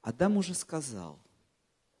 Адам уже сказал: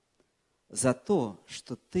 «За то,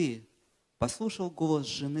 что ты послушал голос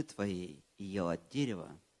жены твоей и ел от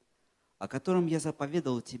дерева, о котором я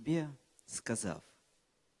заповедал тебе, сказав,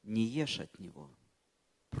 не ешь от него,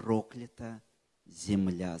 проклята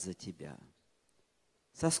земля за тебя.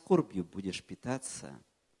 Со скорбью будешь питаться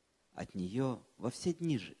от нее во все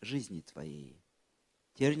дни жизни твоей.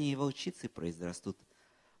 Тернии и волчицы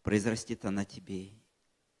произрастет она тебе,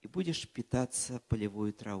 и будешь питаться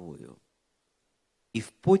полевой травою. И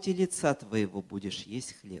в поте лица твоего будешь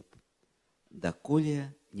есть хлеб,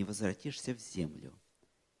 доколе не возвратишься в землю,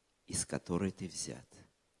 из которой ты взят.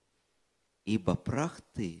 Ибо прах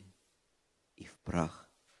ты, и в прах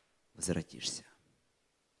возвратишься».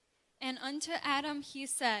 And unto Adam he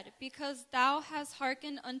said, Because thou hast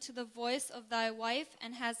hearkened unto the voice of thy wife,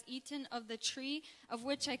 and hast eaten of the tree of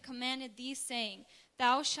which I commanded thee, saying,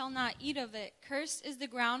 Thou shalt not eat of it. Cursed is the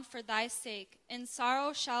ground for thy sake. In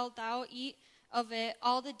sorrow shalt thou eat of it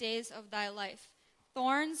all the days of thy life.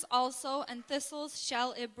 Thorns also and thistles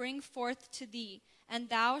shall it bring forth to thee, and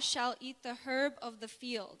thou shalt eat the herb of the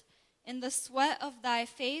field. In the sweat of thy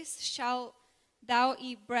face shalt thou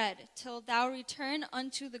eat bread, till thou return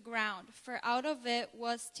unto the ground. For out of it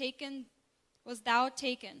was thou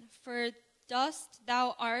taken. For dust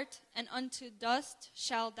thou art, and unto dust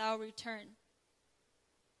shalt thou return.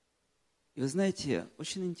 И вы знаете,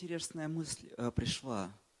 очень интересная мысль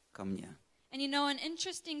пришла ко мне. And you know, an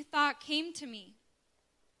interesting thought came to me.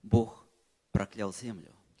 Бог проклял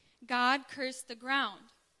землю. God cursed the ground,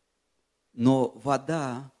 Но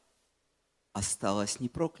вода осталась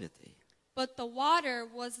непроклятой. but the water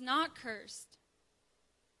was not cursed.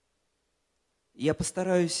 Я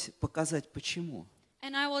постараюсь показать, почему.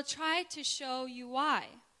 And I will try to show you why.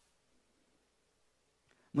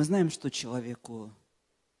 Мы знаем, что человеку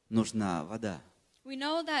нужна вода. We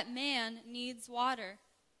know that man needs water.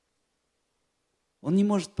 Он не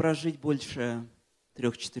может прожить больше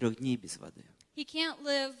 3-4 дней без воды. He can't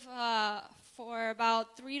live for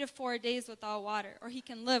about 3 to 4 days without water, or he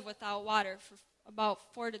can live without water for about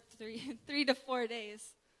 3 to 4 days.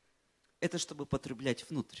 Это чтобы потреблять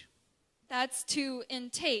внутрь. That's to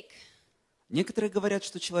intake. Некоторые говорят,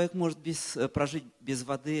 что человек может прожить без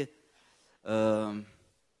воды,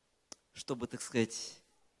 чтобы, так сказать,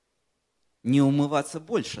 не умываться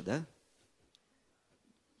больше, да?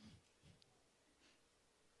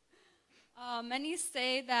 Many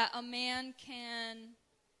say that a man can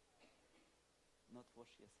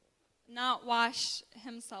not wash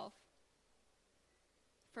himself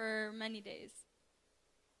for many days.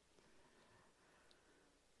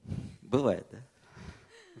 Бывает, да?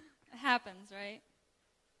 It happens, right?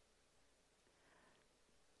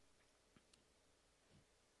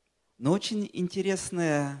 Но очень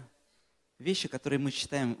интересная вещь, которую мы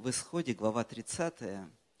читаем в Исходе, глава 30,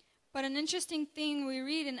 But an interesting thing we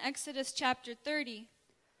read in Exodus chapter 30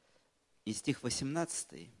 и стих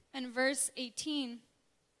 18, and verse 18,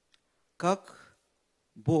 как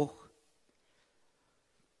Бог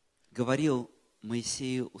говорил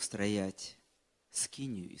Моисею устроять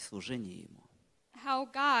скинию и служение ему. how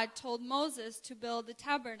God told Moses to build the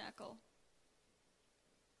tabernacle.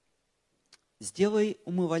 «Сделай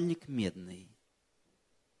умывальник медный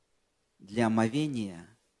для омовения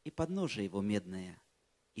и подножие его медное,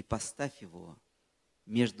 и поставь его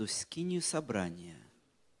между скинию собрания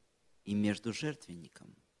и между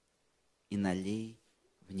жертвенником, и налей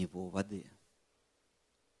в него воды.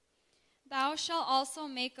 Thou shalt also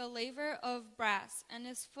make a laver of brass, and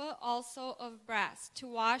his foot also of brass, to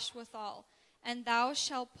wash withal. And thou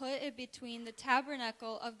shalt put it between the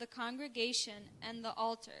tabernacle of the congregation and the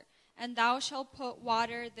altar, and thou shalt put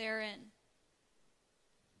water therein.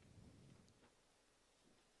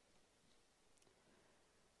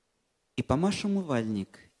 И помажь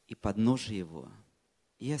умывальник, и подножие его,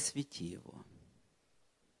 и освети его.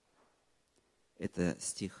 Это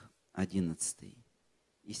стих 11.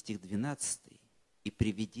 И стих 12. И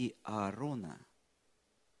приведи Аарона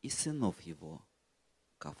и сынов его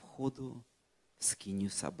ко входу в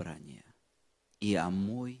скинию собрания, и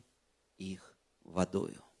омой их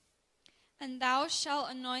водою. And thou shalt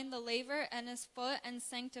anoint the laver and his foot, and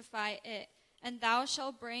sanctify it. And thou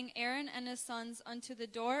shalt bring Aaron and his sons unto the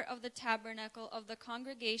door of the tabernacle of the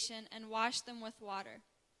congregation, and wash them with water.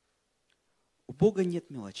 У Бога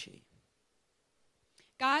нет мелочей.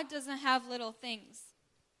 God doesn't have little things.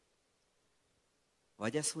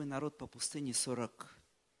 Водя свой народ по пустыне 40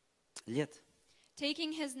 лет,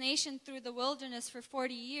 Taking his nation through the wilderness for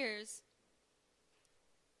 40 years,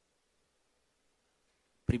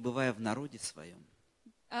 пребывая в народе своем,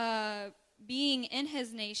 being in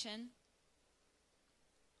his nation,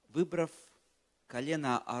 выбрав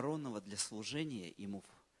колено Ааронова для служения ему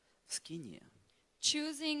в скинии,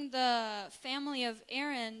 choosing the family of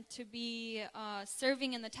Aaron to be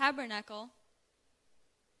serving in the tabernacle,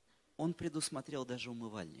 он предусмотрел даже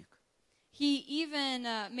умывальник. he even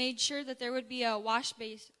made sure that there would be a wash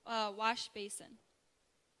basin.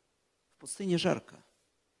 В пустыне жарко.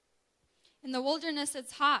 In the wilderness,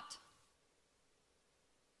 it's hot.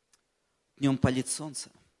 Днем палит солнце.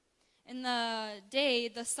 In the day,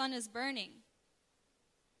 the sun is burning.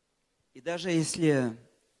 И даже если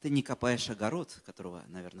ты не копаешь огород, которого,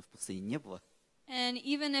 наверное, в пустыне не было, And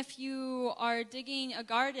even if you are digging a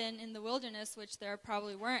garden in the wilderness, which there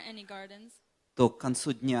probably weren't any gardens, то к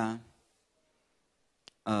концу дня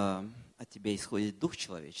от тебя исходит дух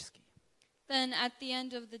человеческий. then at the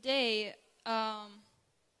end of the day,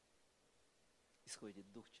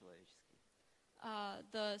 Исходит дух человеческий.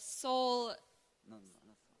 the soul,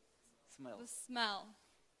 Smell. the smell,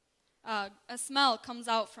 a smell comes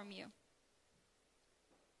out from you.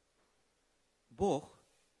 Бог,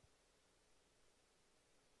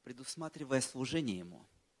 предусматривая служение Ему,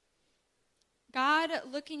 God,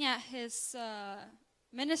 looking at his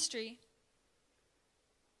ministry,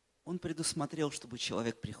 Он предусмотрел, чтобы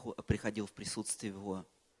человек приходил в присутствие Его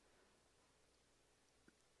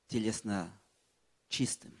телесно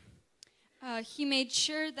чистым. he made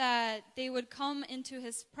sure that they would come into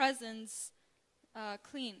his presence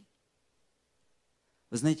clean.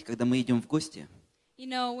 Вы знаете, когда мы идем в гости, You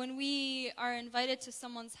know, when we are invited to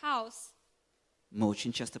someone's house, мы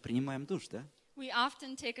очень часто принимаем душ, да? we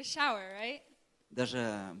often take a shower, right?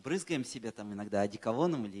 Даже брызгаем себя там иногда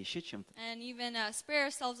одеколоном или еще чем-то. And even spray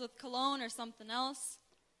ourselves with cologne or something else.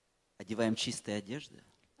 Одеваем чистые одежды.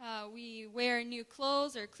 We wear new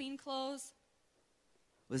clothes or clean clothes.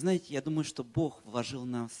 Вы знаете, я думаю, что Бог вложил в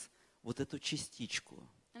нас вот эту частичку,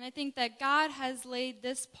 And I think that God has laid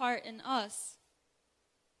this part in us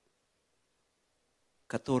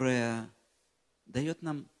которая дает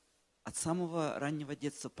нам от самого раннего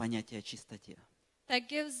детства понятие о чистоте. that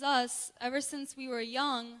gives us, ever since we were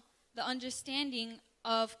young, the understanding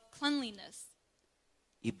of cleanliness.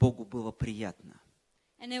 И Богу было приятно,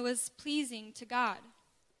 And it was pleasing to God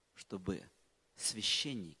чтобы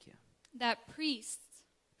священники that priests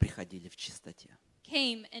приходили в чистоте.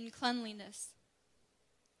 came in cleanliness.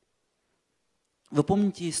 Вы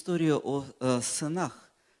помните историю о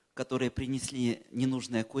сынах, которые принесли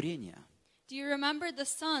ненужное курение? Do you remember the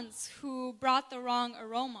sons who brought the wrong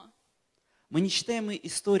aroma? Мы не читаем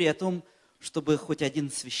истории о том, чтобы хоть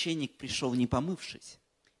один священник пришел не помывшись.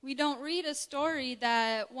 We don't read a story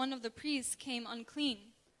that one of the priests came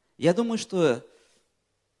unclean. Я думаю, что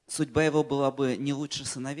судьба его была бы не лучше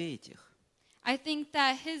сыновей этих. I think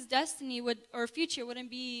that his destiny would, or future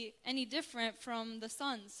wouldn't be any different from the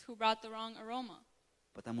sons who brought the wrong aroma.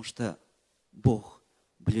 Потому что Бог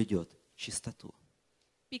блюдет чистоту.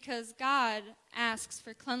 Because God asks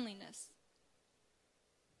for cleanliness.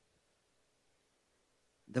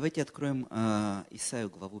 Давайте откроем Исаию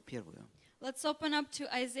главу 1. Let's open up to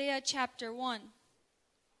Isaiah chapter 1.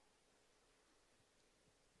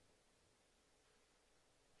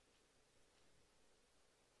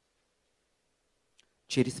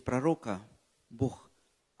 Через пророка Бог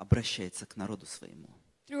обращается к народу своему.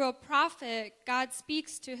 Through a prophet, God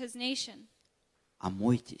speaks to his nation.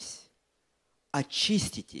 Омойтесь,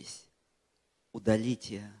 очиститесь,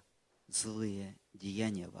 удалите злые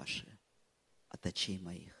деяния ваши от очей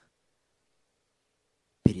моих.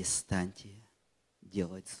 Перестаньте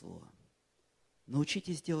делать зло.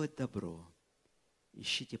 Научитесь делать добро.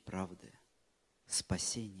 Ищите правды,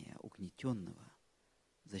 спасения угнетенного.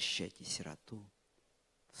 Защищайте сироту.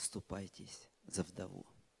 Вступайтесь за вдову.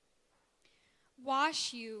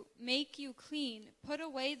 Wash you, make you clean, put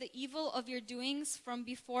away the evil of your doings from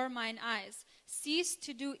before mine eyes. Cease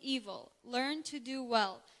to do evil, learn to do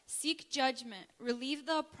well. Seek judgment, relieve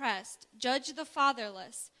the oppressed, judge the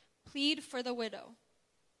fatherless, plead for the widow.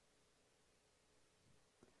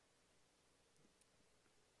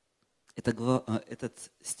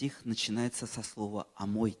 Этот стих начинается со слова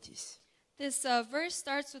 «омойтесь». This verse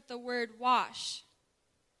starts with the word wash.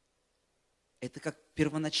 Это как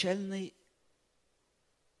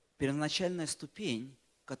первоначальная ступень,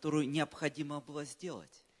 которую необходимо было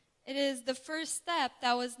сделать. It is the first step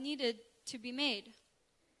that was needed to be made.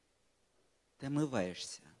 Ты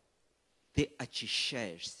омываешься, ты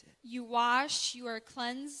очищаешься, You wash, you are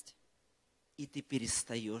cleansed, и ты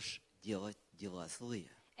перестаешь делать дела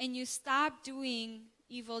злые. and you stop doing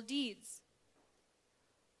evil deeds.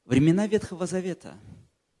 Времена Ветхого Завета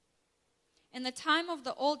In the time of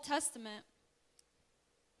the Old Testament,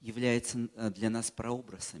 являются для нас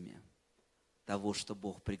прообразами того, что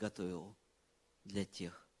Бог приготовил для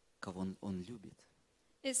тех, кого Он любит.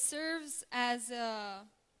 it serves as a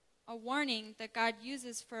warning that God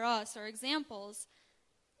uses for us, or examples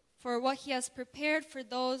for what He has prepared for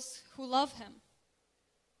those who love Him.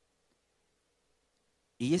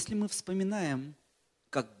 И если мы вспоминаем,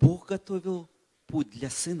 как Бог готовил путь для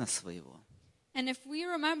Сына Своего, And if we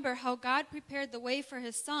remember how God prepared the way for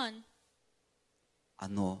His Son,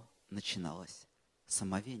 оно начиналось с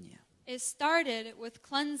омовения. it started with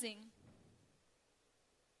cleansing.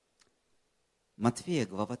 Матфея,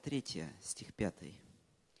 глава 3, стих 5.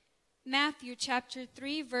 Matthew chapter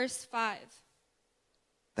 3, verse 5.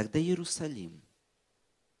 Тогда Иерусалим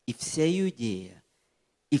и вся Иудея,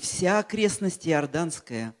 и вся окрестность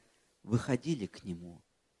Иорданская выходили к Нему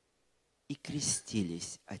и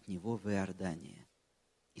крестились от Него в Иордане,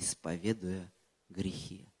 исповедуя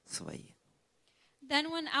грехи свои. Then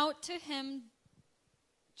went out to him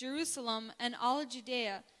Jerusalem and all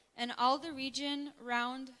Judea and all the region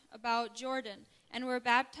round about Jordan, and were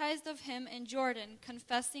baptized of him in Jordan,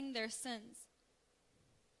 confessing their sins.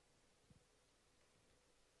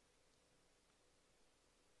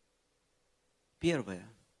 Первое,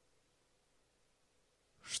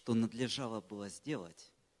 что надлежало было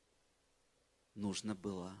сделать, нужно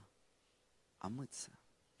было омыться.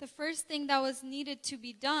 The first thing that was needed to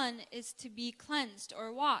be done is to be cleansed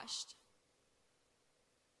or washed.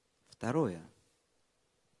 Второе,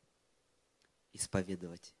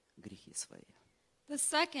 исповедовать грехи свои. The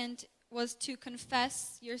second was to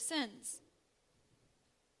confess your sins.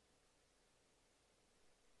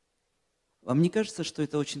 Вам не кажется, что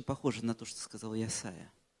это очень похоже на то, что сказал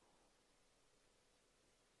Исайя?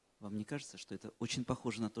 Вам не кажется, что это очень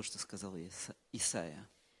похоже на то, что сказал Исайя?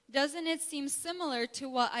 Doesn't it seem similar to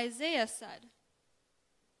what Isaiah said?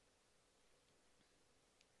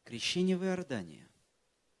 Крещение в Иордане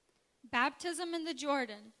Baptism in the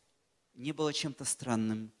Jordan не было чем-то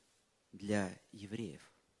странным для евреев.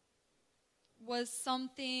 was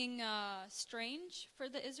something strange for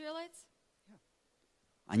the Israelites.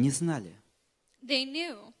 Они знали, They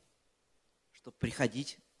knew что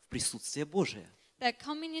приходить в присутствие Божие that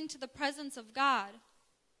coming into the presence of God,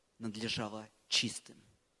 надлежало чистым.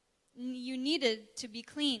 you needed to be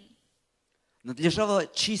clean. Надлежало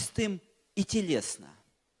чистым и телесно.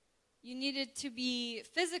 You needed to be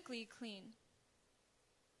physically clean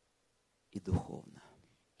И духовно.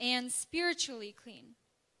 and spiritually clean.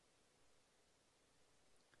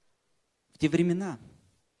 В те времена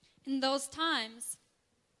In those times,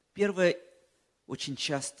 первое очень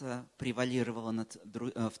часто превалировало над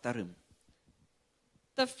вторым.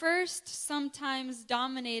 the first sometimes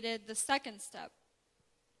dominated the second step.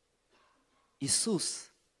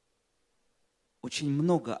 Иисус очень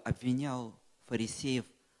много обвинял фарисеев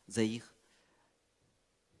за их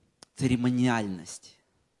церемониальность.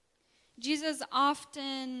 Jesus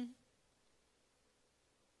often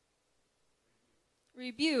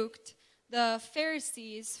rebuked the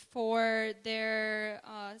Pharisees for their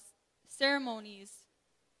ceremonies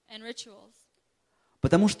and rituals.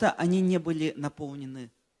 Потому что они не были наполнены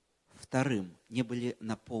вторым, не были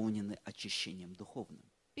наполнены очищением духовным.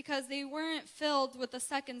 Because they weren't filled with the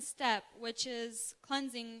second step, which is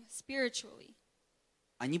cleansing spiritually.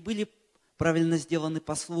 Они были правильно сделаны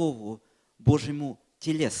по Слову Божьему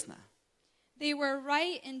телесно. They were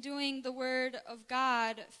right in doing the word of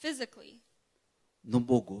God physically. Но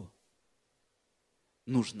Богу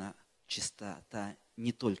нужна чистота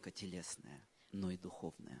не только телесная, но и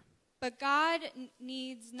духовная. But God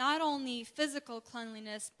needs not only physical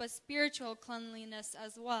cleanliness, but spiritual cleanliness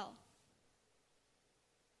as well.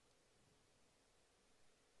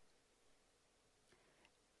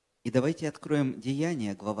 И давайте откроем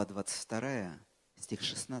Деяния, глава 22, стих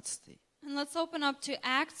 16. And let's open up to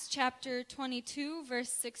Acts chapter 22,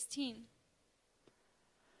 verse 16.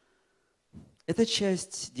 Эта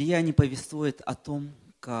часть Деяний повествует о том,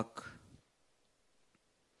 как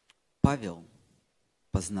Павел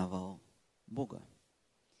познавал Бога.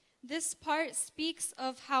 This part speaks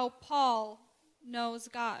of how Paul knows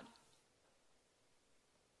God.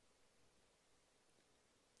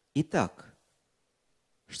 Итак,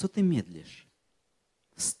 что ты медлишь?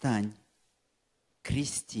 Встань,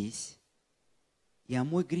 крестись и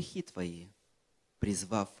омой грехи твои,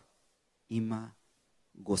 призвав имя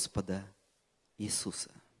Господа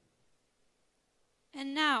Иисуса.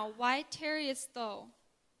 And now, why tarriest thou?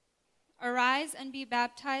 Arise and be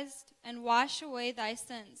baptized, and wash away thy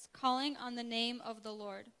sins, calling on the name of the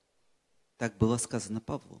Lord. Так было сказано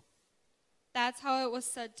Павлу. That's how it was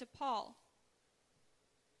said to Paul.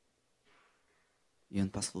 И он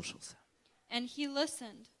послушался. And he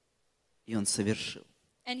listened, И он совершил.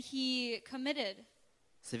 and he committed.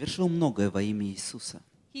 Совершил многое во имя Иисуса.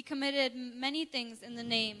 He committed many things in the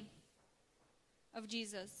name of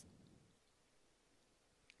Jesus.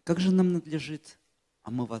 Как же нам надлежит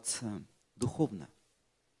омываться духовно?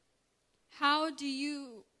 How do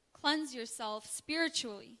you cleanse yourself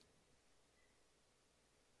spiritually?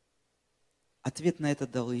 Ответ на это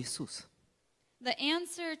дал Иисус. The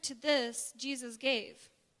answer to this Jesus gave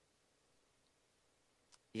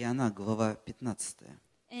Иоанна, глава 15,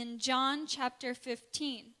 in John chapter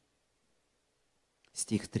 15,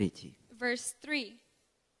 стих 3. verse 3.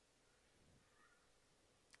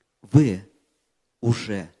 Вы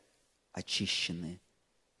уже очищены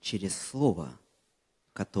через слово,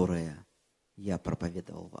 которое я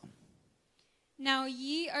проповедовал вам. Now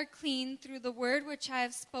ye are clean through the word which I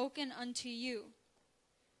have spoken unto you.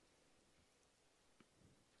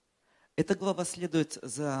 Эта глава следует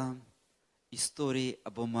за историей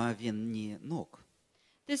об омовении ног.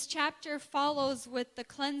 This chapter follows with the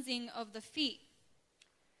cleansing of the feet.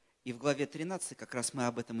 И в главе 13 как раз мы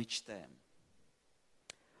об этом и читаем.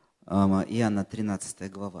 Иоанна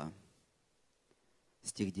 13 глава,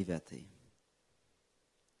 стих 9.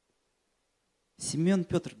 Симеон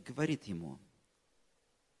Петр говорит ему: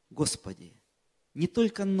 Господи, не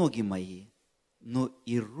только ноги мои, но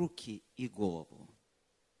и руки и голову.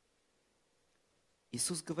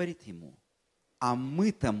 Иисус говорит ему: а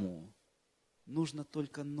мытому нужно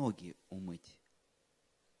только ноги умыть,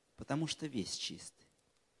 потому что весь чист.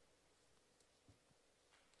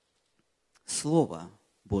 Слово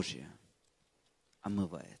Божье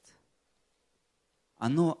омывает.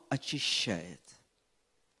 Оно очищает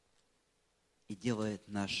и делает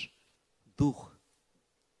наш дух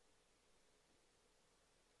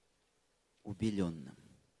убеленным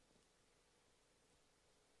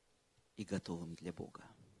и готовым для Бога.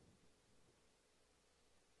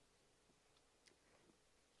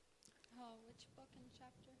 Oh, which book and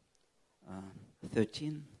chapter?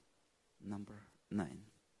 13, number 9.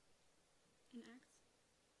 In Acts?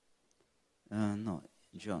 No,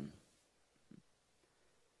 John.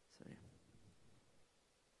 Sorry.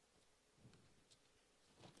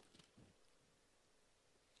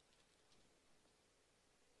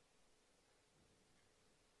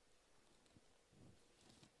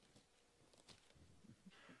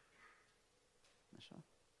 Нашел?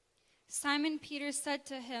 Simon Peter said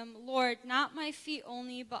to him, Lord, not my feet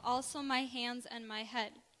only, but also my hands and my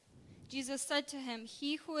head. Jesus said to him,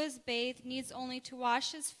 He who is bathed needs only to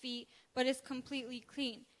wash his feet, but is completely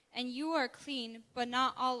clean. And you are clean, but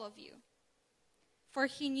not all of you. For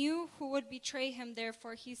he knew who would betray him,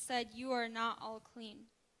 therefore he said, You are not all clean.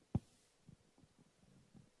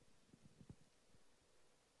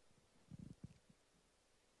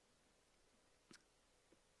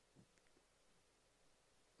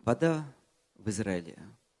 Вода в Израиле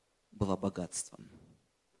была богатством.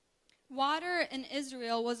 Water in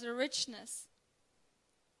Israel was a richness.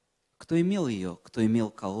 Кто имел ее, кто имел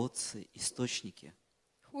колодцы, источники,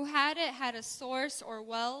 Who had it had a source or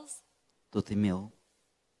wells, тот имел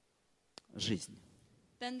жизнь.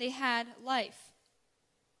 then they had life.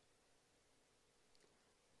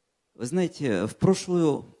 Вы знаете, в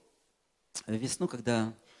прошлую весну,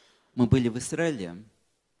 когда мы были в Израиле,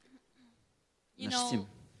 You наша know,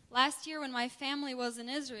 Last year, when my family was in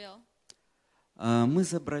Israel, Мы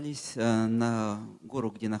забрались на гору,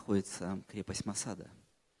 где находится крепость Масада.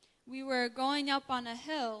 we were going up on a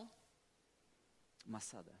hill,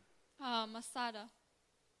 Масада. Masada.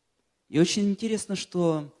 И очень интересно,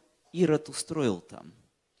 что Ирод устроил там.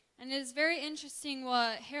 And it is very interesting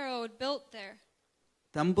what Herod built there.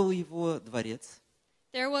 Там был его дворец,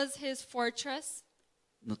 There was his fortress,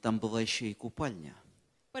 но там была еще и купальня.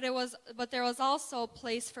 but there was also a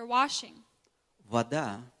place for washing.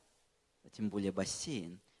 Вода, а тем более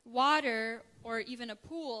бассейн, Water, or even a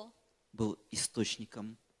pool, был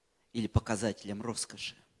источником или показателем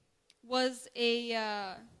роскоши. was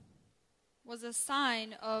a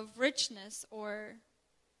sign of richness or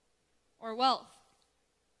wealth.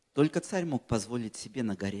 Только царь мог позволить себе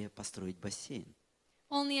на горе построить бассейн.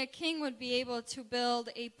 Only a king would be able to build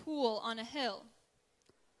a pool on a hill.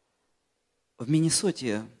 В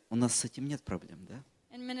Миннесоте у нас с этим нет проблем, да?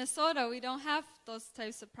 In Minnesota, we don't have those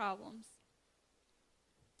types of problems.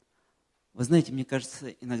 Вы знаете, мне кажется,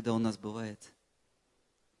 иногда у нас бывает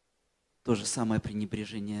то же самое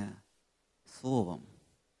пренебрежение словом.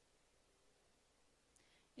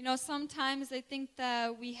 You know, sometimes I think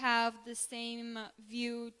that we have the same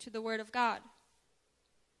view to the Word of God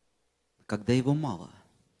Когда его мало,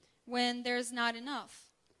 when there's not enough,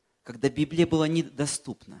 когда Библия была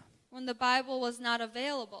недоступна, when the Bible was not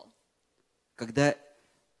available, когда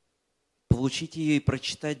получить ее и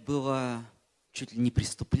прочитать было чуть ли не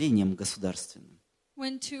преступлением государственным.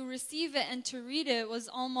 when to receive it and to read it was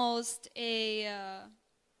almost a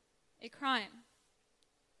crime.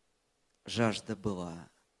 Жажда была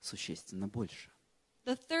существенно больше.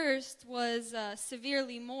 The thirst was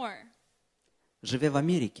severely more. Живя в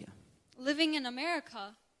Америке, Living in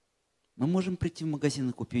America, мы можем прийти в магазин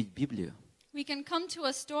и купить Библию. we can come to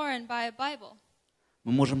a store and buy a Bible.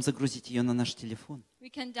 Мы можем загрузить ее на наш телефон. We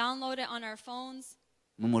can download it on our phones.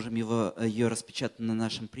 Мы можем ее распечатать на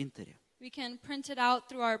нашем принтере. We can print it out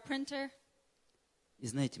through our printer. И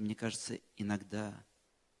знаете, мне кажется, иногда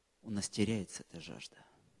у нас теряется эта жажда.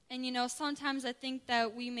 And you know, sometimes I think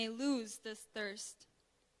that we may lose this thirst.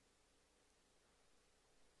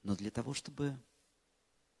 Но для того, чтобы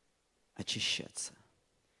очищаться,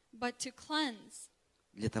 But to cleanse,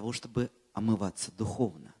 для того, чтобы омываться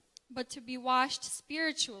духовно, but to be washed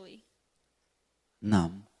spiritually,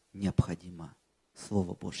 нам необходимо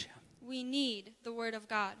Слово Божье. we need the Word of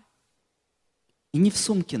God. И не в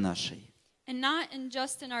сумке нашей, And not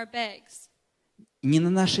just in our bags, и не на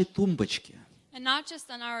нашей тумбочке, and not just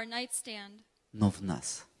on our nightstand, но в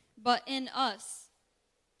нас. but in us.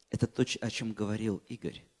 Это то, о чем говорил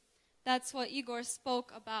Игорь. That's what Igor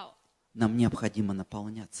spoke about. Нам необходимо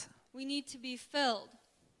наполняться. We need to be filled.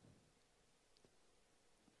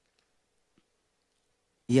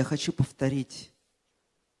 И я хочу повторить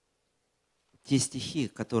те стихи,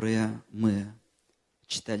 которые мы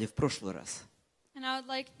читали в прошлый раз. And I would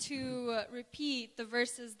like to repeat the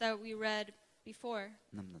verses that we read before.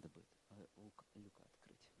 Нам надо будет Люка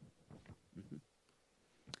открыть. Мгм.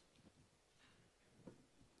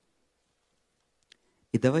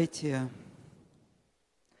 И давайте,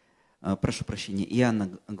 прошу прощения,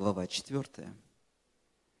 Иоанна, глава 4,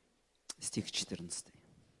 стих 14.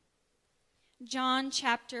 John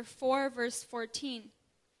chapter 4, verse 14.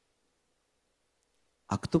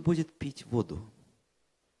 А кто будет пить воду,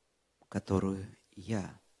 которую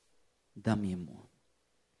я дам ему,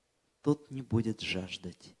 тот не будет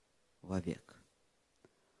жаждать вовек.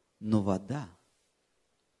 Но вода,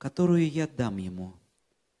 которую я дам ему,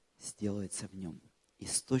 сделается в нем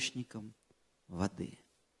источником воды,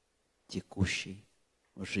 текущей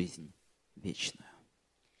в жизнь вечную.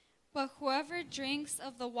 But whoever drinks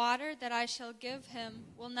of the water that I shall give him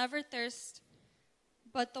will never thirst,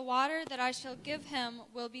 but the water that I shall give him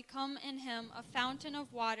will become in him a fountain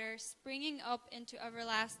of water springing up into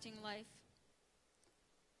everlasting life.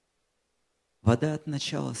 Вода от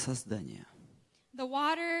начала создания The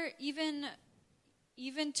water,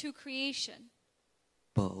 even to creation,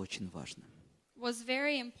 была очень важным. was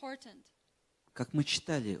very important. Как мы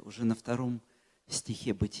читали уже на 2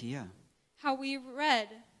 стихе Бытия, How we read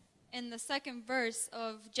in the 2nd verse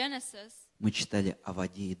of Genesis, мы читали о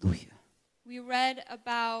воде и духе. we read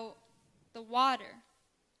about the water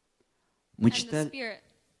Мы and the читали, Spirit.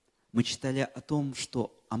 мы читали о том,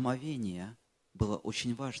 что омовение было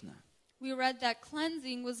очень важно. We read that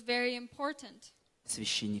cleansing was very important.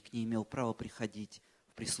 Священник не имел права приходить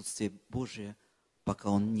в присутствие Божие, пока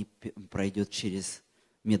он не пройдет через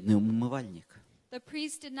медный умывальник. The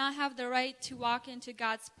priest did not have the right to walk into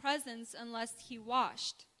God's presence unless he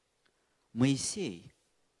washed. Моисей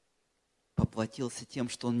поплатился тем,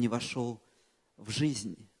 что он не вошел в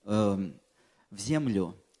жизнь в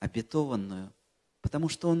землю обетованную, потому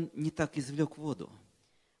что он не так извлек воду.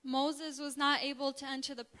 Moses was not able to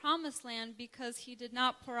enter the promised land because he did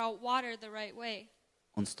not pour out water the right way.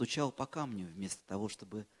 Он стучал по камню вместо того,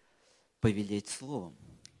 чтобы повелеть словом.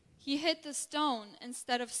 He hit the stone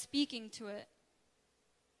instead of speaking to it.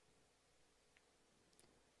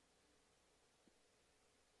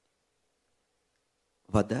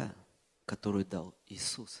 Вода, которую дал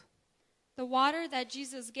Иисус, The water that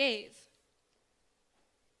Jesus gave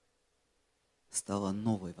стала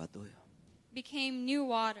новой водой. became new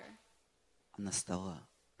water. Она стала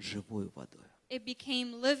живой водой. It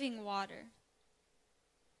became living water.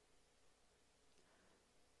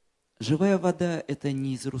 Живая вода – это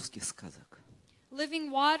не из русских сказок. Living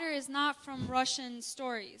water is not from Russian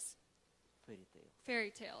stories,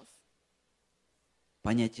 fairy tales.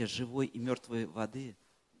 Понятие живой и мертвой воды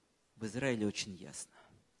в Израиле очень ясно.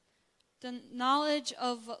 The knowledge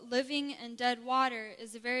of living and dead water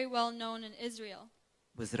is very well known in Israel.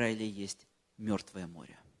 В Израиле есть мертвое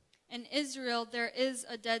море, In Israel, there is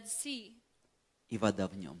a Dead Sea, и вода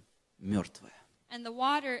в нем мертвая. and the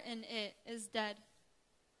water in it is dead.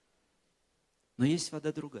 Но есть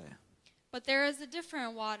вода другая, But there is a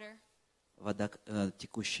different water, вода,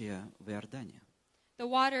 текущая в Иордане. the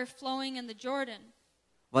water flowing in the Jordan,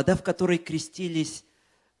 Вода, в которой крестились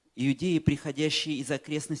иудеи, приходящие из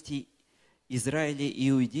окрестностей Израиля и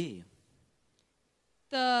Иудеи.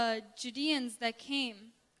 the Judeans that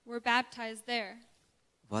came were baptized there.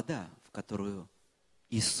 Вода, в которую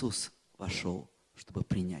Иисус вошел, чтобы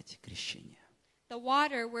принять крещение. The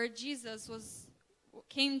water where Jesus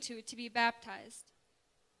came to be baptized.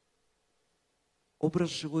 Образ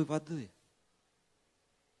живой воды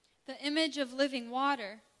The image of living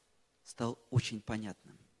water стал очень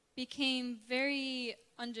понятным. became very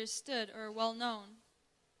understood or well known.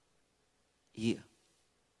 И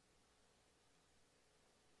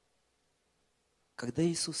когда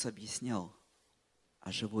Иисус объяснял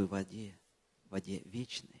о живой воде, воде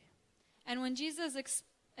вечной, And when Jesus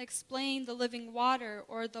explained the living water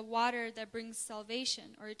or the water that brings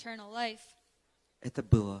salvation or eternal life, это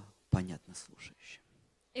было понятно слушающим.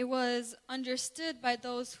 it was understood by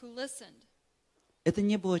those who listened. Это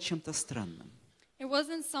не было чем-то странным. It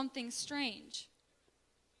wasn't something strange.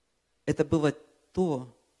 Это было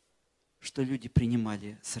то, что люди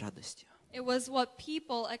принимали с радостью. It was what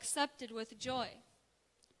people accepted with joy.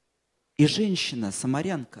 И женщина,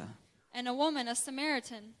 самарянка, And a woman, a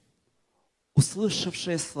Samaritan,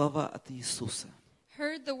 услышавшая слова от Иисуса,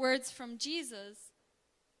 heard the words from Jesus.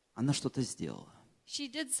 она что-то сделала. She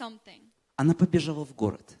did something. Она побежала в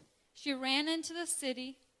город, She ran into the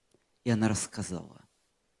city и она рассказала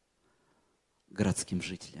городским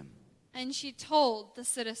жителям. and she told the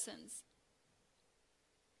citizens.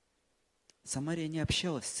 Самария не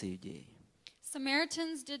общалась с Иудеей,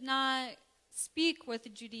 Samaritans did not speak with the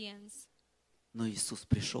Judeans, но Иисус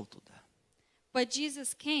пришел туда. but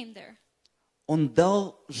Jesus came there. Он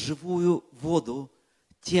дал живую воду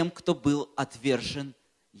тем, кто был отвержен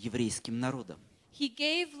еврейским народом. He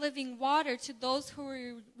gave living water to those who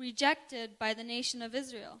were rejected by the nation of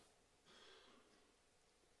Israel.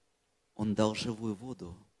 Он дал живую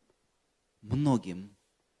воду многим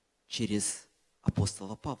через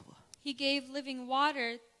апостола Павла. He gave living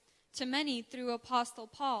water to many through Apostle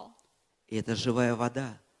Paul. И эта живая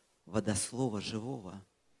вода, вода Слова Живого,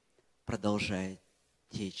 продолжает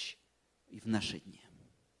течь и в наши дни.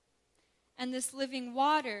 And this living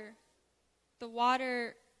water, the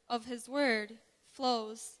water of His Word,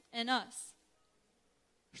 flows in us.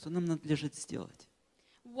 Что нам надлежит сделать?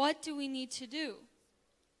 What do we need to do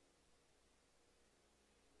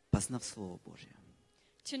Познав Слово Божье,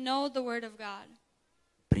 to know the Word of God?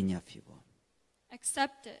 приняв его,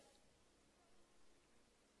 Accept it.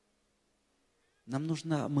 нам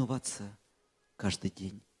нужно омываться каждый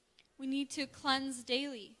день We need to cleanse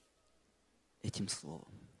daily этим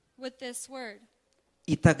Словом. with this Word.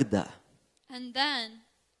 И тогда And then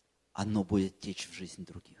оно будет течь в жизнь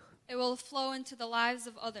других. it will flow into the lives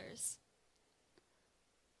of others.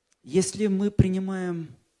 Если мы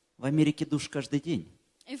принимаем в Америке душ каждый день,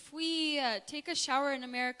 If we take a shower in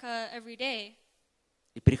America every day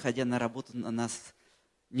и приходя на работу на нас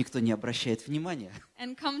никто не обращает внимания,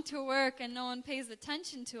 and come to work and no one pays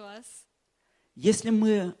attention to us, если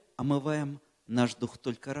мы омываем наш дух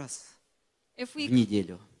только раз if в we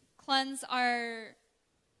неделю, cleanse our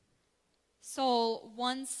soul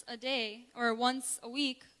once a day or once a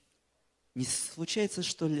week, не случается,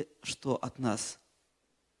 что ли, что от нас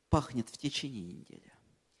пахнет в течение недели?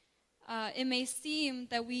 it may seem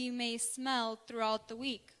that we may smell throughout the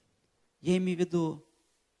week. Я имею в виду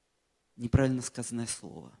неправильно сказанное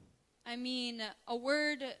слово, I mean, a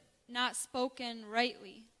word not spoken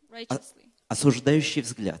righteously. осуждающий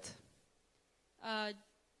взгляд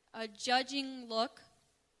A judging look,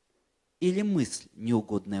 или мысль,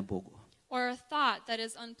 неугодная Богу. or a thought that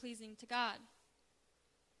is unpleasing to God.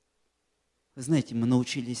 Вы знаете, мы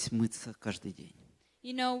научились мыться каждый день.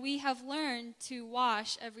 You know, we have learned to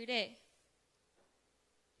wash every day.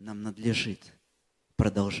 Нам надлежит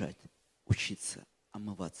продолжать учиться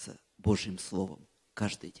омываться Божьим Словом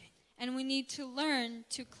каждый день. And we need to learn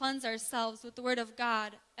to cleanse ourselves with the Word of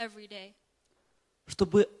God every day,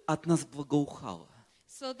 Чтобы от нас благоухало.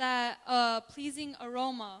 so that a pleasing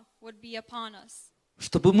aroma would be upon us,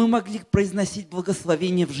 Чтобы мы могли произносить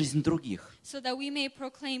благословение в жизнь других. so that we may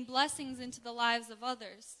proclaim blessings into the lives of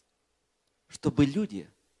others, Чтобы люди,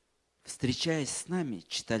 встречаясь с нами,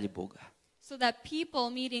 читали Бога. so that people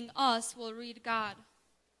meeting us will read God.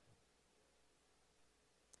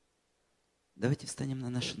 Давайте встанем на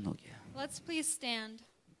наши ноги. Let's please stand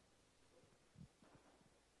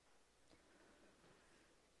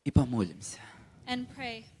И помолимся, and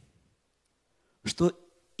pray что,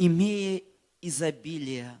 имея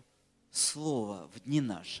изобилие Слова в дни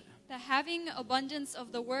наши, that having abundance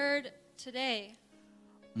of the Word today,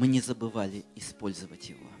 мы не забывали использовать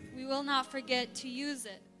его. we will not forget to use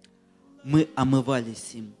it, Мы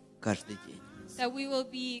омывались им каждый день. that we will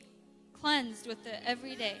be cleansed with it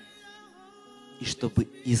every day, И чтобы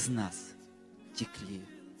из нас текли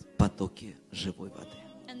потоки живой воды.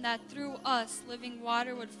 and that through us living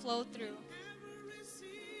water would flow through.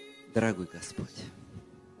 Дорогой Господь,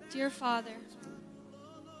 Dear Father,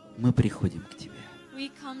 мы приходим к Тебе. we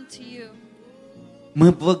come to you.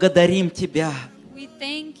 Мы благодарим Тебя We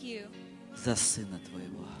thank you за Сына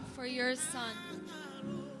Твоего. for your Son,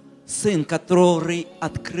 Сын, который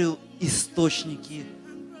открыл источники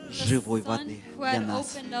the живой Son воды who для had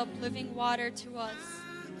нас. opened up living water to us.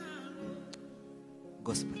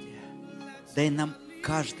 Господи, дай нам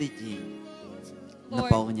каждый день Lord,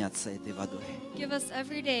 наполняться этой водой. give us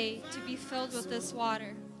every day to be filled with this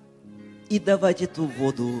water, И давать эту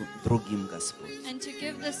воду другим, Господь. and to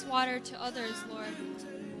give this water to others, Lord.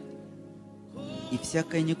 И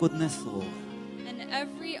всякое негодное слово, And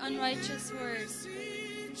every unrighteous word,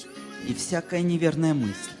 и всякая неверная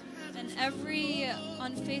мысль, and every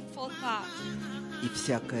unfaithful thought, и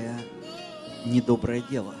всякое недоброе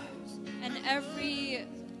дело and every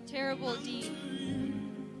terrible deed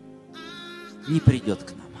не придет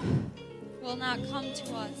к нам, will not come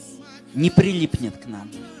to us, не прилипнет к нам,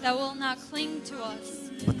 that will not cling to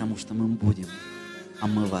us, потому что мы будем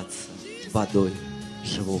омываться водой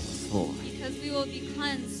живого слова because we will be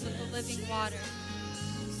cleansed with the living water.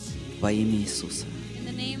 во имя Иисуса. In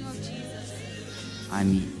the name of Jesus,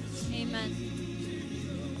 Аминь. amen.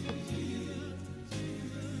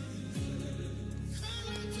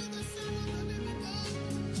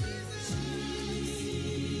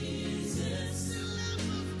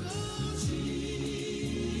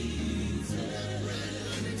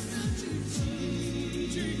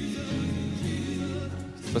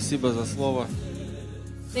 Спасибо за слово.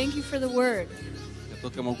 Thank you for the word. Я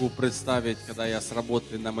только могу представить, когда я с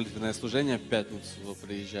работы на молитвенное служение в пятницу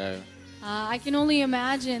приезжаю. I can only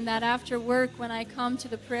imagine that after work when I come to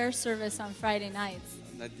the prayer service on Friday nights.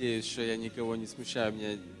 Надеюсь, что я никого не смущаю.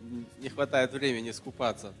 Мне не хватает времени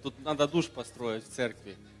искупаться. Тут надо душ построить в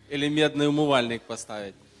церкви или медный умывальник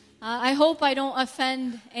поставить. I hope I don't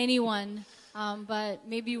offend anyone, but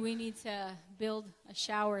maybe we need to build a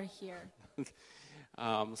shower here.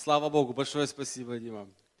 Слава Богу, большое спасибо, Дима.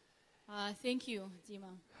 Thank you,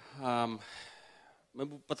 Dima. Мы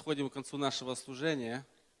подходим к концу нашего служения,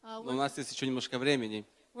 но у We're, нас есть еще немножко времени.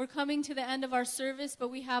 we're coming to the end of our service, but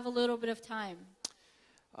we have a little bit of time.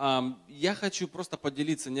 Я хочу просто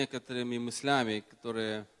поделиться некоторыми мыслями,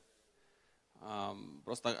 которые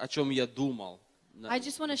просто о чем я думал. I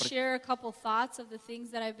just want to share a couple thoughts of the things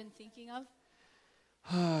that I've been thinking of.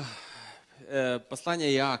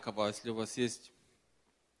 Послание Иакова, если у вас есть.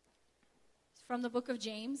 It's from the book of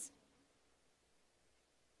James.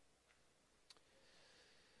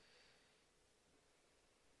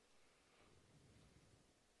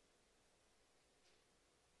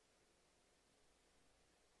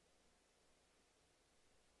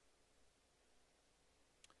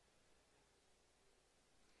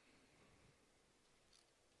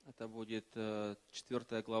 Это будет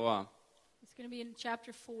 4 глава. It's going to be in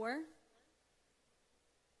chapter 4.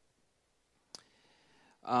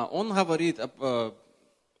 Он говорит,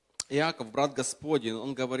 Иаков, брат Господень,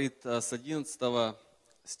 он говорит с 11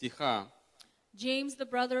 стиха. James, the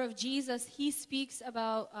brother of Jesus, he speaks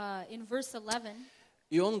about in verse 11.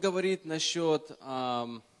 И он говорит насчет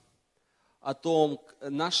о том,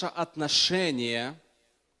 наше отношение,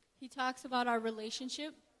 He talks about our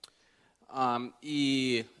relationship.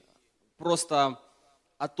 И просто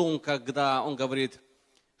о том, когда он говорит,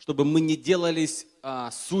 чтобы мы не делались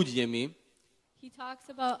судьями. He talks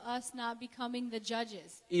about us not becoming the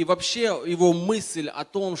judges. И вообще его мысль о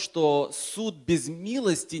том, что суд без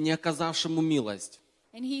милости, не оказавшему милость.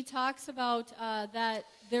 And he talks about that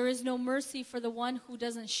there is no mercy for the one who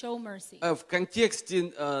doesn't show mercy. В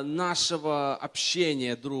контексте нашего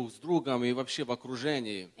общения друг с другом и вообще в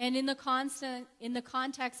окружении. And in the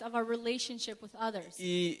context of our relationship with others.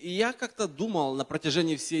 И я как-то думал на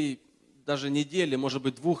протяжении всей даже недели, может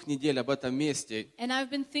быть, 2 недель об этом месте. And I've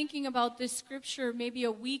been thinking about this scripture maybe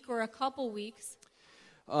a week or a couple weeks.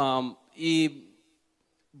 И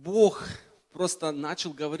Бог просто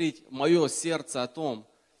начал говорить мое сердце о том,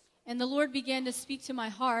 And the Lord began to speak to my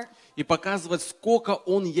heart. и показывать, сколько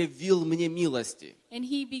Он явил мне милости And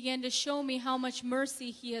he began to show me how much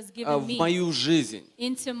mercy he has в given me мою жизнь.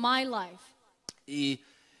 into my life. И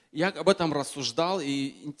я об этом рассуждал,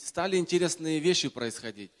 и стали интересные вещи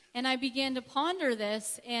происходить. And I began to ponder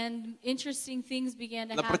this, and interesting things began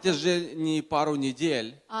to На happen. протяжении пару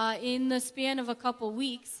недель In the span of a couple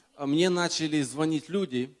weeks, мне начали звонить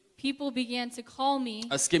люди, people began to call me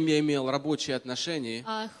с кем я имел рабочие отношения,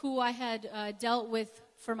 who I had dealt with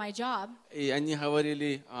for my job. и они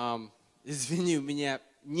говорили, извини, у меня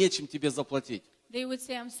нечем тебе заплатить. They would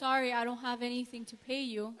say, I'm sorry, I don't have anything to pay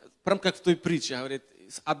you. Прям как в той притче, говорит,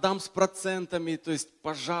 отдам с процентами, то есть,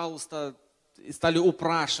 пожалуйста, и стали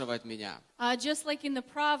упрашивать меня. Just like in the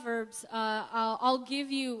Proverbs, I'll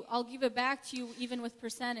give it back to you even with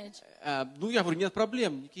percentage. Ну, я говорю, нет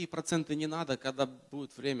проблем, никакие проценты не надо, когда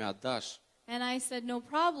будет время, отдашь. And I said, no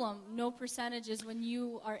problem, no percentages. When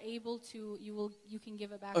you are able to, you can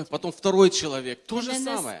give it back to me. Потом второй человек, то же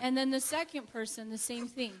самое. And then the second person, the same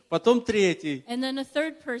thing. Потом третий. And then a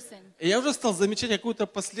third person. И я уже стал замечать какую-то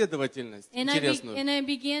последовательность интересную. And I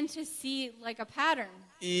began to see like a pattern.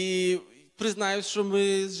 И признаюсь, что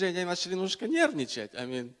мы с Женей начали немножко нервничать.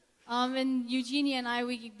 And Eugenia and I,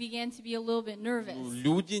 we began to be a little bit nervous.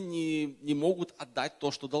 Люди не могут отдать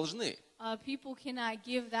то, что должны. People cannot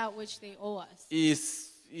give that which they owe us.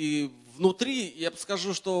 И внутри, я бы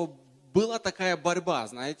скажу, что была такая борьба,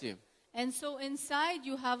 знаете. And so inside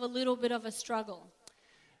you have a little bit of a struggle.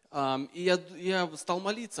 И я стал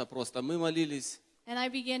молиться просто, мы молились. And I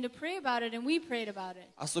began to pray about it, and we prayed about it.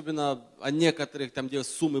 Особенно о некоторых, там, где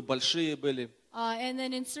суммы большие были. And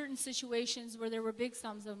then in certain situations where there were big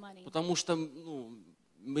sums of money. Потому что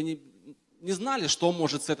мы не знали, что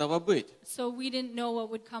может с этого быть. So we didn't know what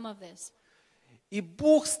would come of this. И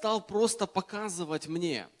Бог стал просто показывать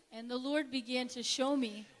мне. And the Lord began to show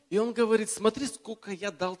me. И Он говорит, смотри, сколько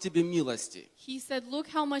я дал тебе милости. He said, look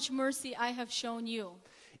how much mercy I have shown you.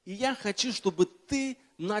 И я хочу, чтобы ты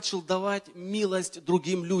начал давать милость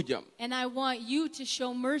другим людям. And I want you to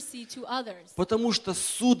show mercy to others. Потому что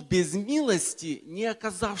суд без милости, не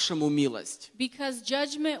оказавшему милость. Because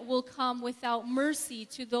judgment will come without mercy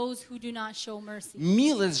to those who do not show mercy.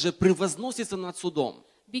 Милость же превозносится над судом.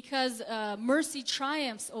 Because mercy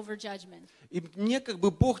triumphs over judgment. И мне как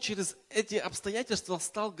бы Бог через эти обстоятельства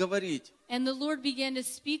стал говорить. And the Lord began to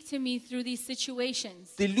speak to me through these situations.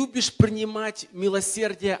 Ты любишь принимать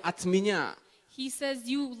милосердие от меня. He says,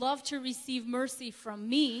 you love to receive mercy from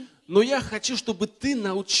me. Но я хочу, чтобы ты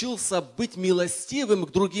научился быть милостивым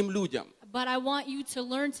к другим людям. But I want you to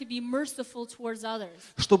learn to be merciful towards others.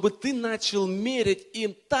 Чтобы ты начал мерить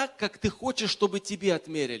им так, как ты хочешь, чтобы тебе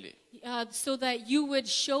отмерили. So that you would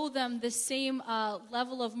show them the same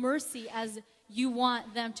level of mercy as you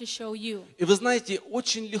want them to show you. И вы знаете,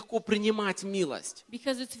 очень легко принимать милость.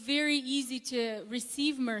 Because it's very easy to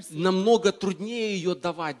receive mercy. Намного труднее ее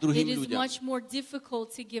давать другим It is людям. much more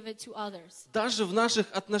difficult to give it to others. Даже в наших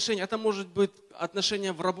отношениях, это может быть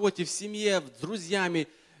отношения в работе, в семье, с друзьями.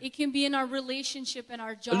 It can be in our relationship, in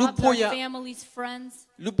our jobs, Любое- our families, friends,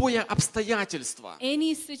 Любое обстоятельство,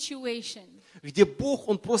 any situation. где Бог,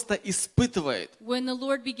 Он просто испытывает. When the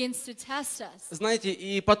Lord begins to test us, Знаете,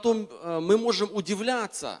 и потом мы можем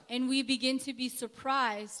удивляться, and we begin to be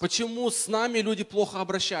surprised почему с нами люди плохо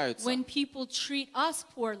обращаются. when people treat us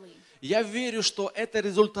poorly. Я верю, что это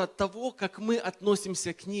результат того, как мы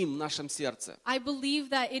относимся к ним в нашем сердце. I believe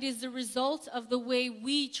that it is the result of the way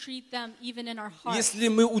we treat them even in our hearts. Если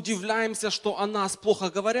мы удивляемся, что о нас плохо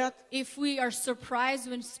говорят, If we are surprised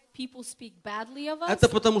when people speak badly of us, это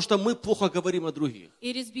потому, что мы плохо говорим о других.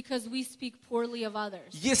 it is because we speak poorly of others.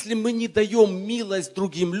 Если мы не даем милость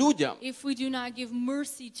другим людям, If we do not give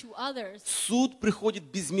mercy to others, суд приходит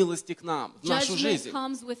без милости к нам, в нашу judgment жизнь.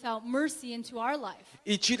 comes without mercy into our life.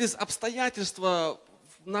 И через обстоятельства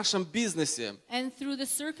в нашем бизнесе And through the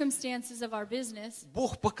circumstances of our business,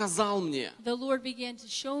 Бог показал мне, the Lord began to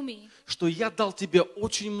show me, что я дал тебе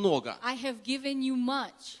очень много. I have given you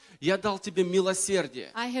much. Я дал тебе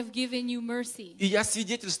милосердие. I have given you mercy. И я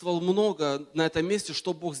свидетельствовал много на этом месте,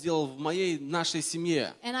 что Бог сделал в нашей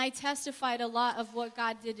семье. And I testified a lot of what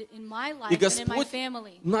God did in my life И and in my Господь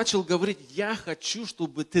family. начал говорить, я хочу,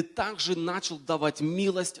 чтобы ты также начал давать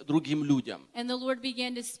милость другим людям. And the Lord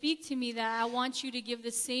began to speak to me that I want you to give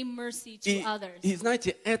the same mercy to И others.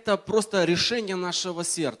 знаете, это просто решение нашего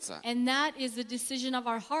сердца. And that is the decision of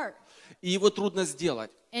our heart. И его трудно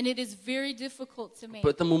сделать. And it is very difficult to make.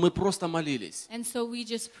 Поэтому мы просто молились, And so we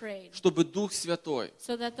just prayed чтобы Дух Святой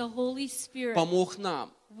so that the Holy Spirit помог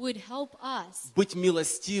нам would help us быть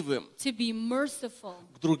милостивым to be merciful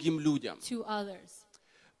к другим людям. to others.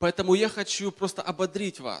 Поэтому я хочу просто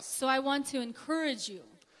ободрить вас, So I want to encourage you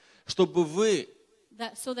чтобы вы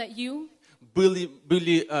that so that you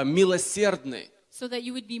были милосердны so that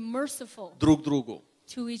you would be merciful друг другу.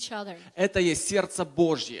 to each other. Это есть сердце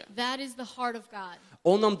Божье. That is the heart of God.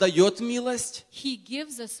 Он нам дает милость, He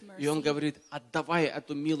gives us и Он mercy. говорит, отдавай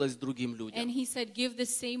эту милость другим And людям. he said, give the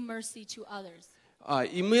same mercy to others.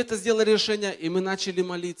 И мы это сделали решение, и мы начали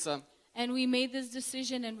молиться. And we made this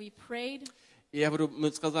decision and we prayed. И я говорю,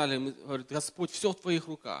 мы сказали, говорит, Господь, все в Твоих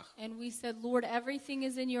руках. And we said, Lord, everything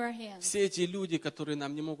is in your hands. Все эти люди, которые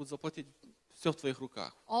нам не могут заплатить, все в Твоих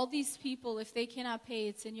руках. All these people, if they cannot pay,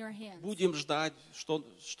 it's in your hands. Будем ждать,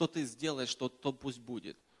 что Ты сделаешь, что то пусть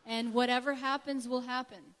будет. And whatever happens will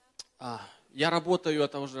happen. Я работаю,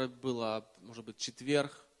 это уже было, может быть,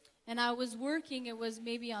 четверг, And I was working, it was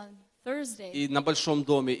maybe on Thursday. и на большом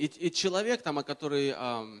доме. И человек там, который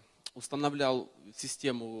устанавливал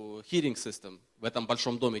систему hearing system в этом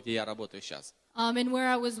большом доме, где я работаю сейчас, And where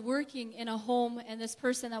I was working in a home, and this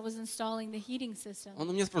person that was installing the heating system, он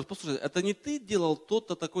у меня спрашивает, послушай, это не ты делал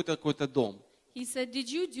тот-то, такой-то, такой-то дом he said, did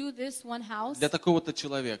you do this one house для такого-то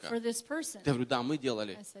человека? for this person? Я говорю, да, мы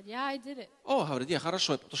делали. I said, yeah, I did it. О, говорит,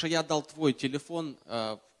 хорошо, потому что я дал твой телефон,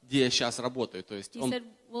 где я сейчас работаю. То есть He он, said,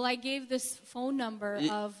 well, I gave this phone number И-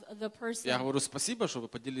 of the person. я говорю, спасибо, что вы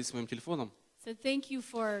поделились моим телефоном. Said, thank you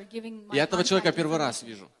for giving my Я этого человека contact первый раз information."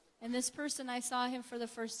 вижу. And this person, I saw him for the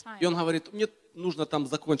first time. И он говорит, мне нужно там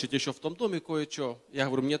закончить еще в том доме кое-что. Я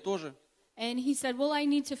говорю, мне тоже. And he said, well, I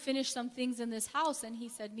need to finish some things in this house. And he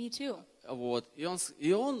said, me too. Вот.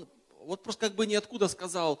 И он вот просто как бы ниоткуда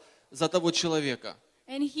сказал за того человека.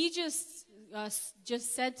 And he just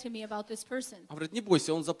said to me about this person, Он говорит, не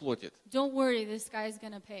бойся, он заплатит. don't worry, this guy is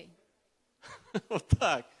going to pay. Вот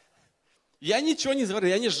так. Я ничего не говорил,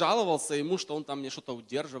 я не жаловался ему, что он там мне что-то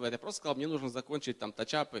удерживает. Я просто сказал, мне нужно закончить там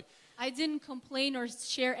тачапы. I didn't complain or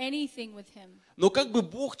share anything with him. Но как бы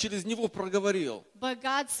Бог через него проговорил. But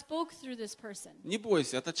God spoke through this person. Не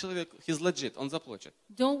бойся, этот человек, he's legit, он заплатит.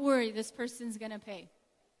 Don't worry, this person's going to pay.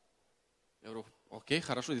 Я говорю, окей,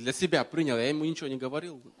 хорошо, для себя принял, я ему ничего не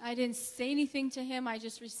говорил. I didn't say anything to him. I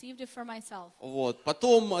just received it for myself. Вот.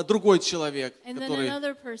 Потом другой человек, And then который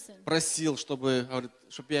another person, просил, чтобы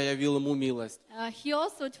я явил ему милость. he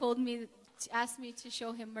also told me, asked me to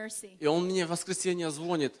show him mercy. И он мне в воскресенье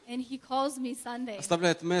звонит, And he calls me Sunday.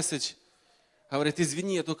 оставляет месседж, говорит,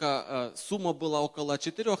 извини, только сумма была около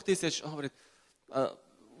 4000, он говорит,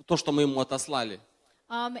 то, что мы ему отослали.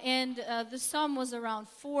 And the sum was around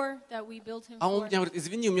 4 that we built him А он for. мне говорит,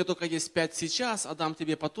 извини, у меня только есть 5 сейчас, а дам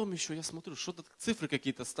тебе потом еще. Я смотрю, что-то цифры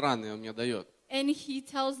какие-то странные он мне дает. And he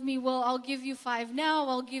tells me, well, I'll give you 5 now,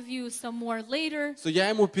 I'll give you some more later. So я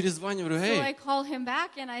ему перезваниваю, So I эй, call him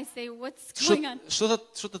back and I say, what's going on?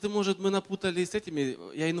 что-то ты, может, мы напутали с этими.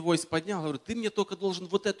 Я инвойс поднял, говорю, ты мне только должен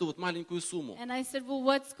вот эту вот маленькую сумму. And I said, well,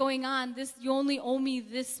 what's going on? You only owe me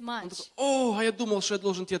this Он much. такой, о, а я думал, что я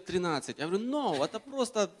должен тебе 13. Я говорю, no, это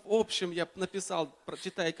просто в общем я написал,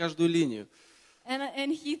 прочитай каждую линию.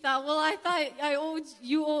 And he thought, well, I thought I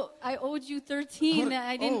owed you 13.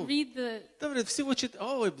 I didn't read the. Да, говорит, всего 4.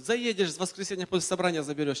 Ой, заедешь с воскресенья после собрания,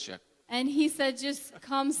 заберешь чек. And he said, just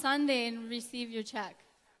come Sunday and receive your check.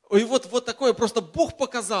 И вот такое просто Бог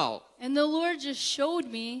показал. And the Lord just showed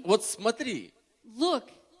me, Вот смотри, look,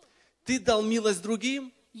 ты дал милость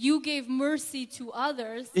другим, you gave mercy to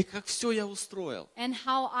others, и как все я устроил. and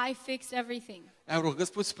how I fixed everything. Я говорю,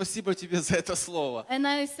 Господь, спасибо тебе за это слово. And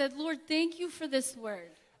I said, Lord, thank you for this word.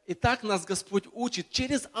 И так нас Господь учит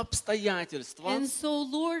через обстоятельства. And so,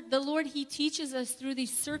 the Lord, He teaches us through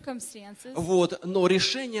these circumstances, Вот, но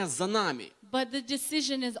решение за нами. but the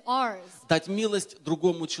decision is ours Дать милость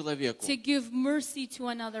другому человеку. to give mercy to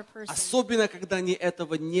another person, Особенно, когда они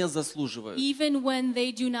этого не заслуживают. even when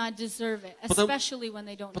they do not deserve it, especially when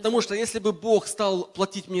they don't Потому deserve что it. если бы Бог стал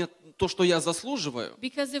платить мне то, что я заслуживаю,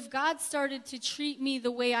 Because if God started to treat me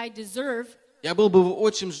the way I deserve, я был бы в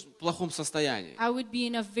очень плохом состоянии. I would be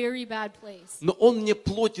in a very bad place. Но Он мне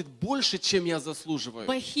платит больше, чем я заслуживаю.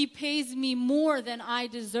 But He pays me more than I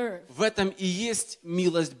deserve. В этом и есть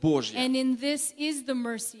милость Божья. And in this is the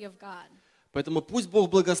mercy of God. Поэтому пусть Бог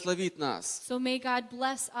благословит нас, So may God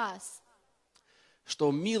bless us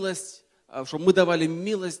что мы давали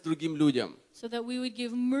милость другим людям. so that we would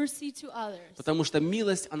give mercy to others. Потому что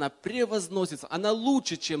милость, она превозносится, она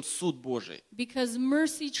лучше, чем суд Божий. Because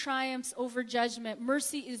mercy triumphs over judgment.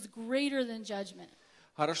 Mercy is greater than judgment.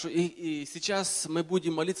 Хорошо, и сейчас мы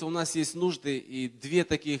будем молиться, у нас есть нужды, и две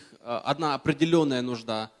таких, одна определенная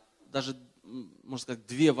нужда, даже, можно сказать,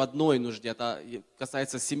 две в одной нужде, это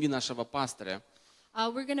касается семьи нашего пастыря.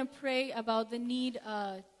 We're going to pray about the need,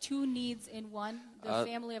 two needs in one, the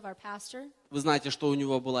family of our pastor. Вы знаете, что у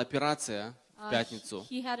него была операция в пятницу.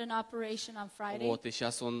 He had an operation on Friday. Вот, и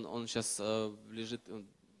сейчас он сейчас лежит,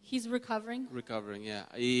 He's recovering. yeah.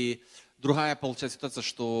 И другая, получается, ситуация,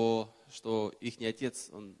 что их отец,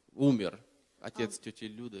 он умер, отец тети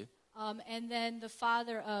Люды. And then the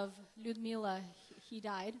father of Lyudmila, he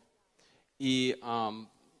died. И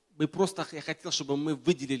я хотел, чтобы мы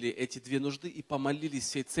выделили эти две нужды и помолились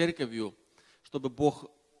всей церковью, чтобы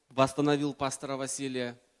Бог восстановил пастора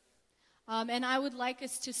Василия. And I would like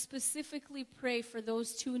us to specifically pray for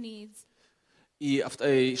those two needs. И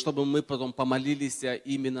чтобы мы потом помолились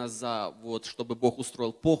именно за, чтобы Бог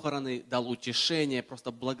устроил похороны, дал утешение,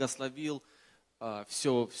 просто благословил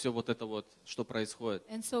все это что происходит.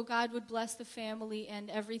 And so God would bless the family and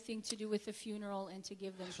everything to do with the funeral and to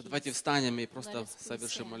give them peace. Давайте встанем и Let просто us please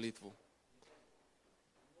совершим stand. молитву.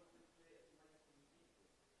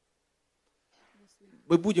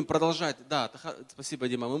 Мы будем продолжать, спасибо,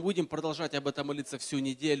 Дима, мы будем продолжать об этом молиться всю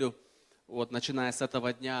неделю, начиная с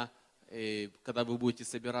этого дня, и когда вы будете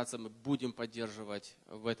собираться, мы будем поддерживать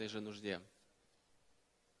в этой же нужде.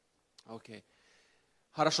 Окей.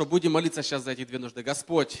 Хорошо, будем молиться сейчас за эти две нужды.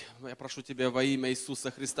 Господь, я прошу Тебя во имя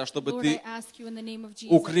Иисуса Христа, чтобы Lord, Ты I ask you in the name of Jesus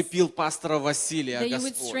укрепил пастора Василия, that you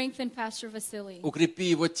would Господь. strengthen Pastor Vasily. Укрепи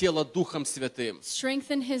его тело Духом Святым.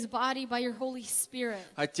 Strengthen his body by your Holy Spirit.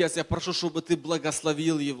 Отец, я прошу, чтобы Ты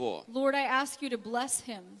благословил его. Lord, I ask you to bless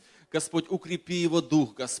him. Господь, укрепи его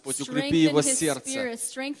дух, Господь, укрепи Strengthen его his сердце spirit,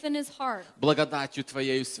 strengthen his heart благодатью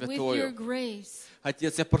Твоею with your святою. grace.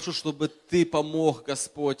 Отец, я прошу, чтобы Ты помог,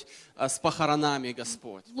 Господь, с похоронами,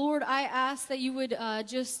 Господь. Lord, I ask that you would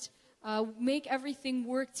just make everything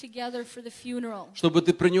work together for the funeral. Чтобы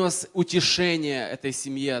Ты принес утешение этой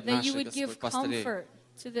семье That you нашей, would give Господь, пастырей. comfort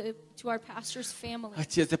to our pastor's family.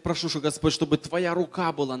 Отец, я прошу, Господь, чтобы Твоя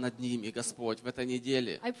рука была над ними, Господь, в этой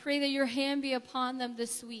неделе. I pray that your hand be upon them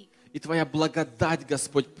this week И Твоя благодать,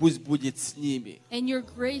 Господь, пусть будет с ними. and your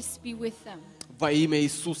grace be with them. Во имя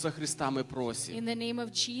Иисуса Христа мы просим. In the name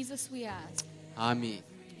of Jesus we ask. Аминь.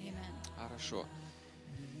 Amen. Хорошо.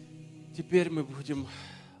 Теперь мы будем...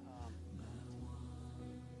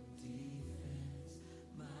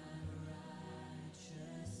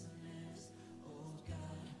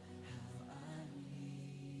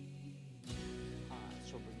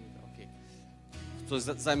 Окей. То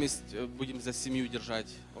есть будем за семью держать.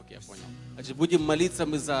 Окей, я понял. Значит, будем молиться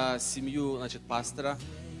мы за семью, значит, пастора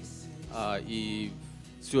и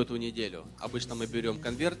всю эту неделю. Обычно мы берем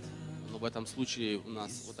конверт, но в этом случае у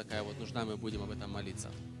нас вот такая вот нужда, мы будем об этом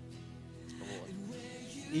молиться. Вот.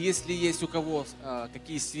 И если есть у кого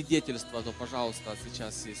какие свидетельства, то, пожалуйста,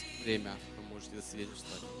 сейчас есть время, вы можете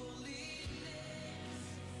засвидетельствовать.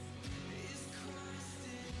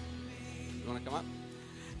 You wanna come up?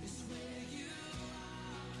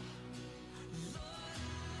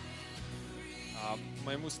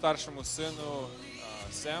 Моему старшему сыну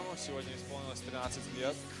Сэму сегодня исполнилось 13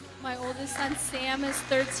 лет. My oldest son Sam is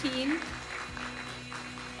 13.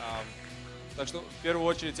 Так что в первую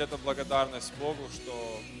очередь это благодарность Богу,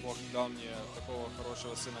 что Бог дал мне такого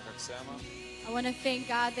хорошего сына, как Сэма. I want to thank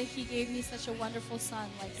God that He gave me such a wonderful son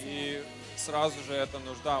like Sam. И сразу же эта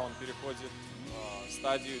нужда, он переходит в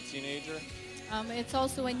стадию тинейджер. It's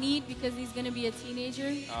also a need because he's going to be a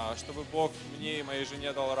teenager, Чтобы Бог мне и моей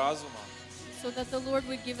жене дал разума, so that the Lord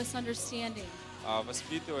would give us understanding,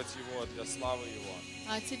 воспитывать его для славы Его.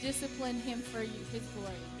 to discipline him for His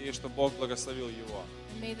glory. И чтобы Бог благословил его.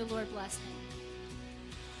 And may the Lord bless him.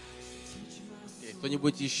 Окей,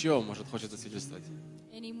 кто-нибудь еще, может, хочет засвидетельствовать?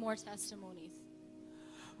 Any more testimonies?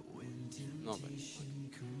 Много.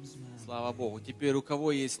 Слава Богу. Теперь у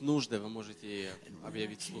кого есть нужды, вы можете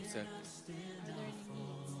объявить вслух церкви.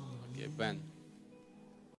 Окей, Бен.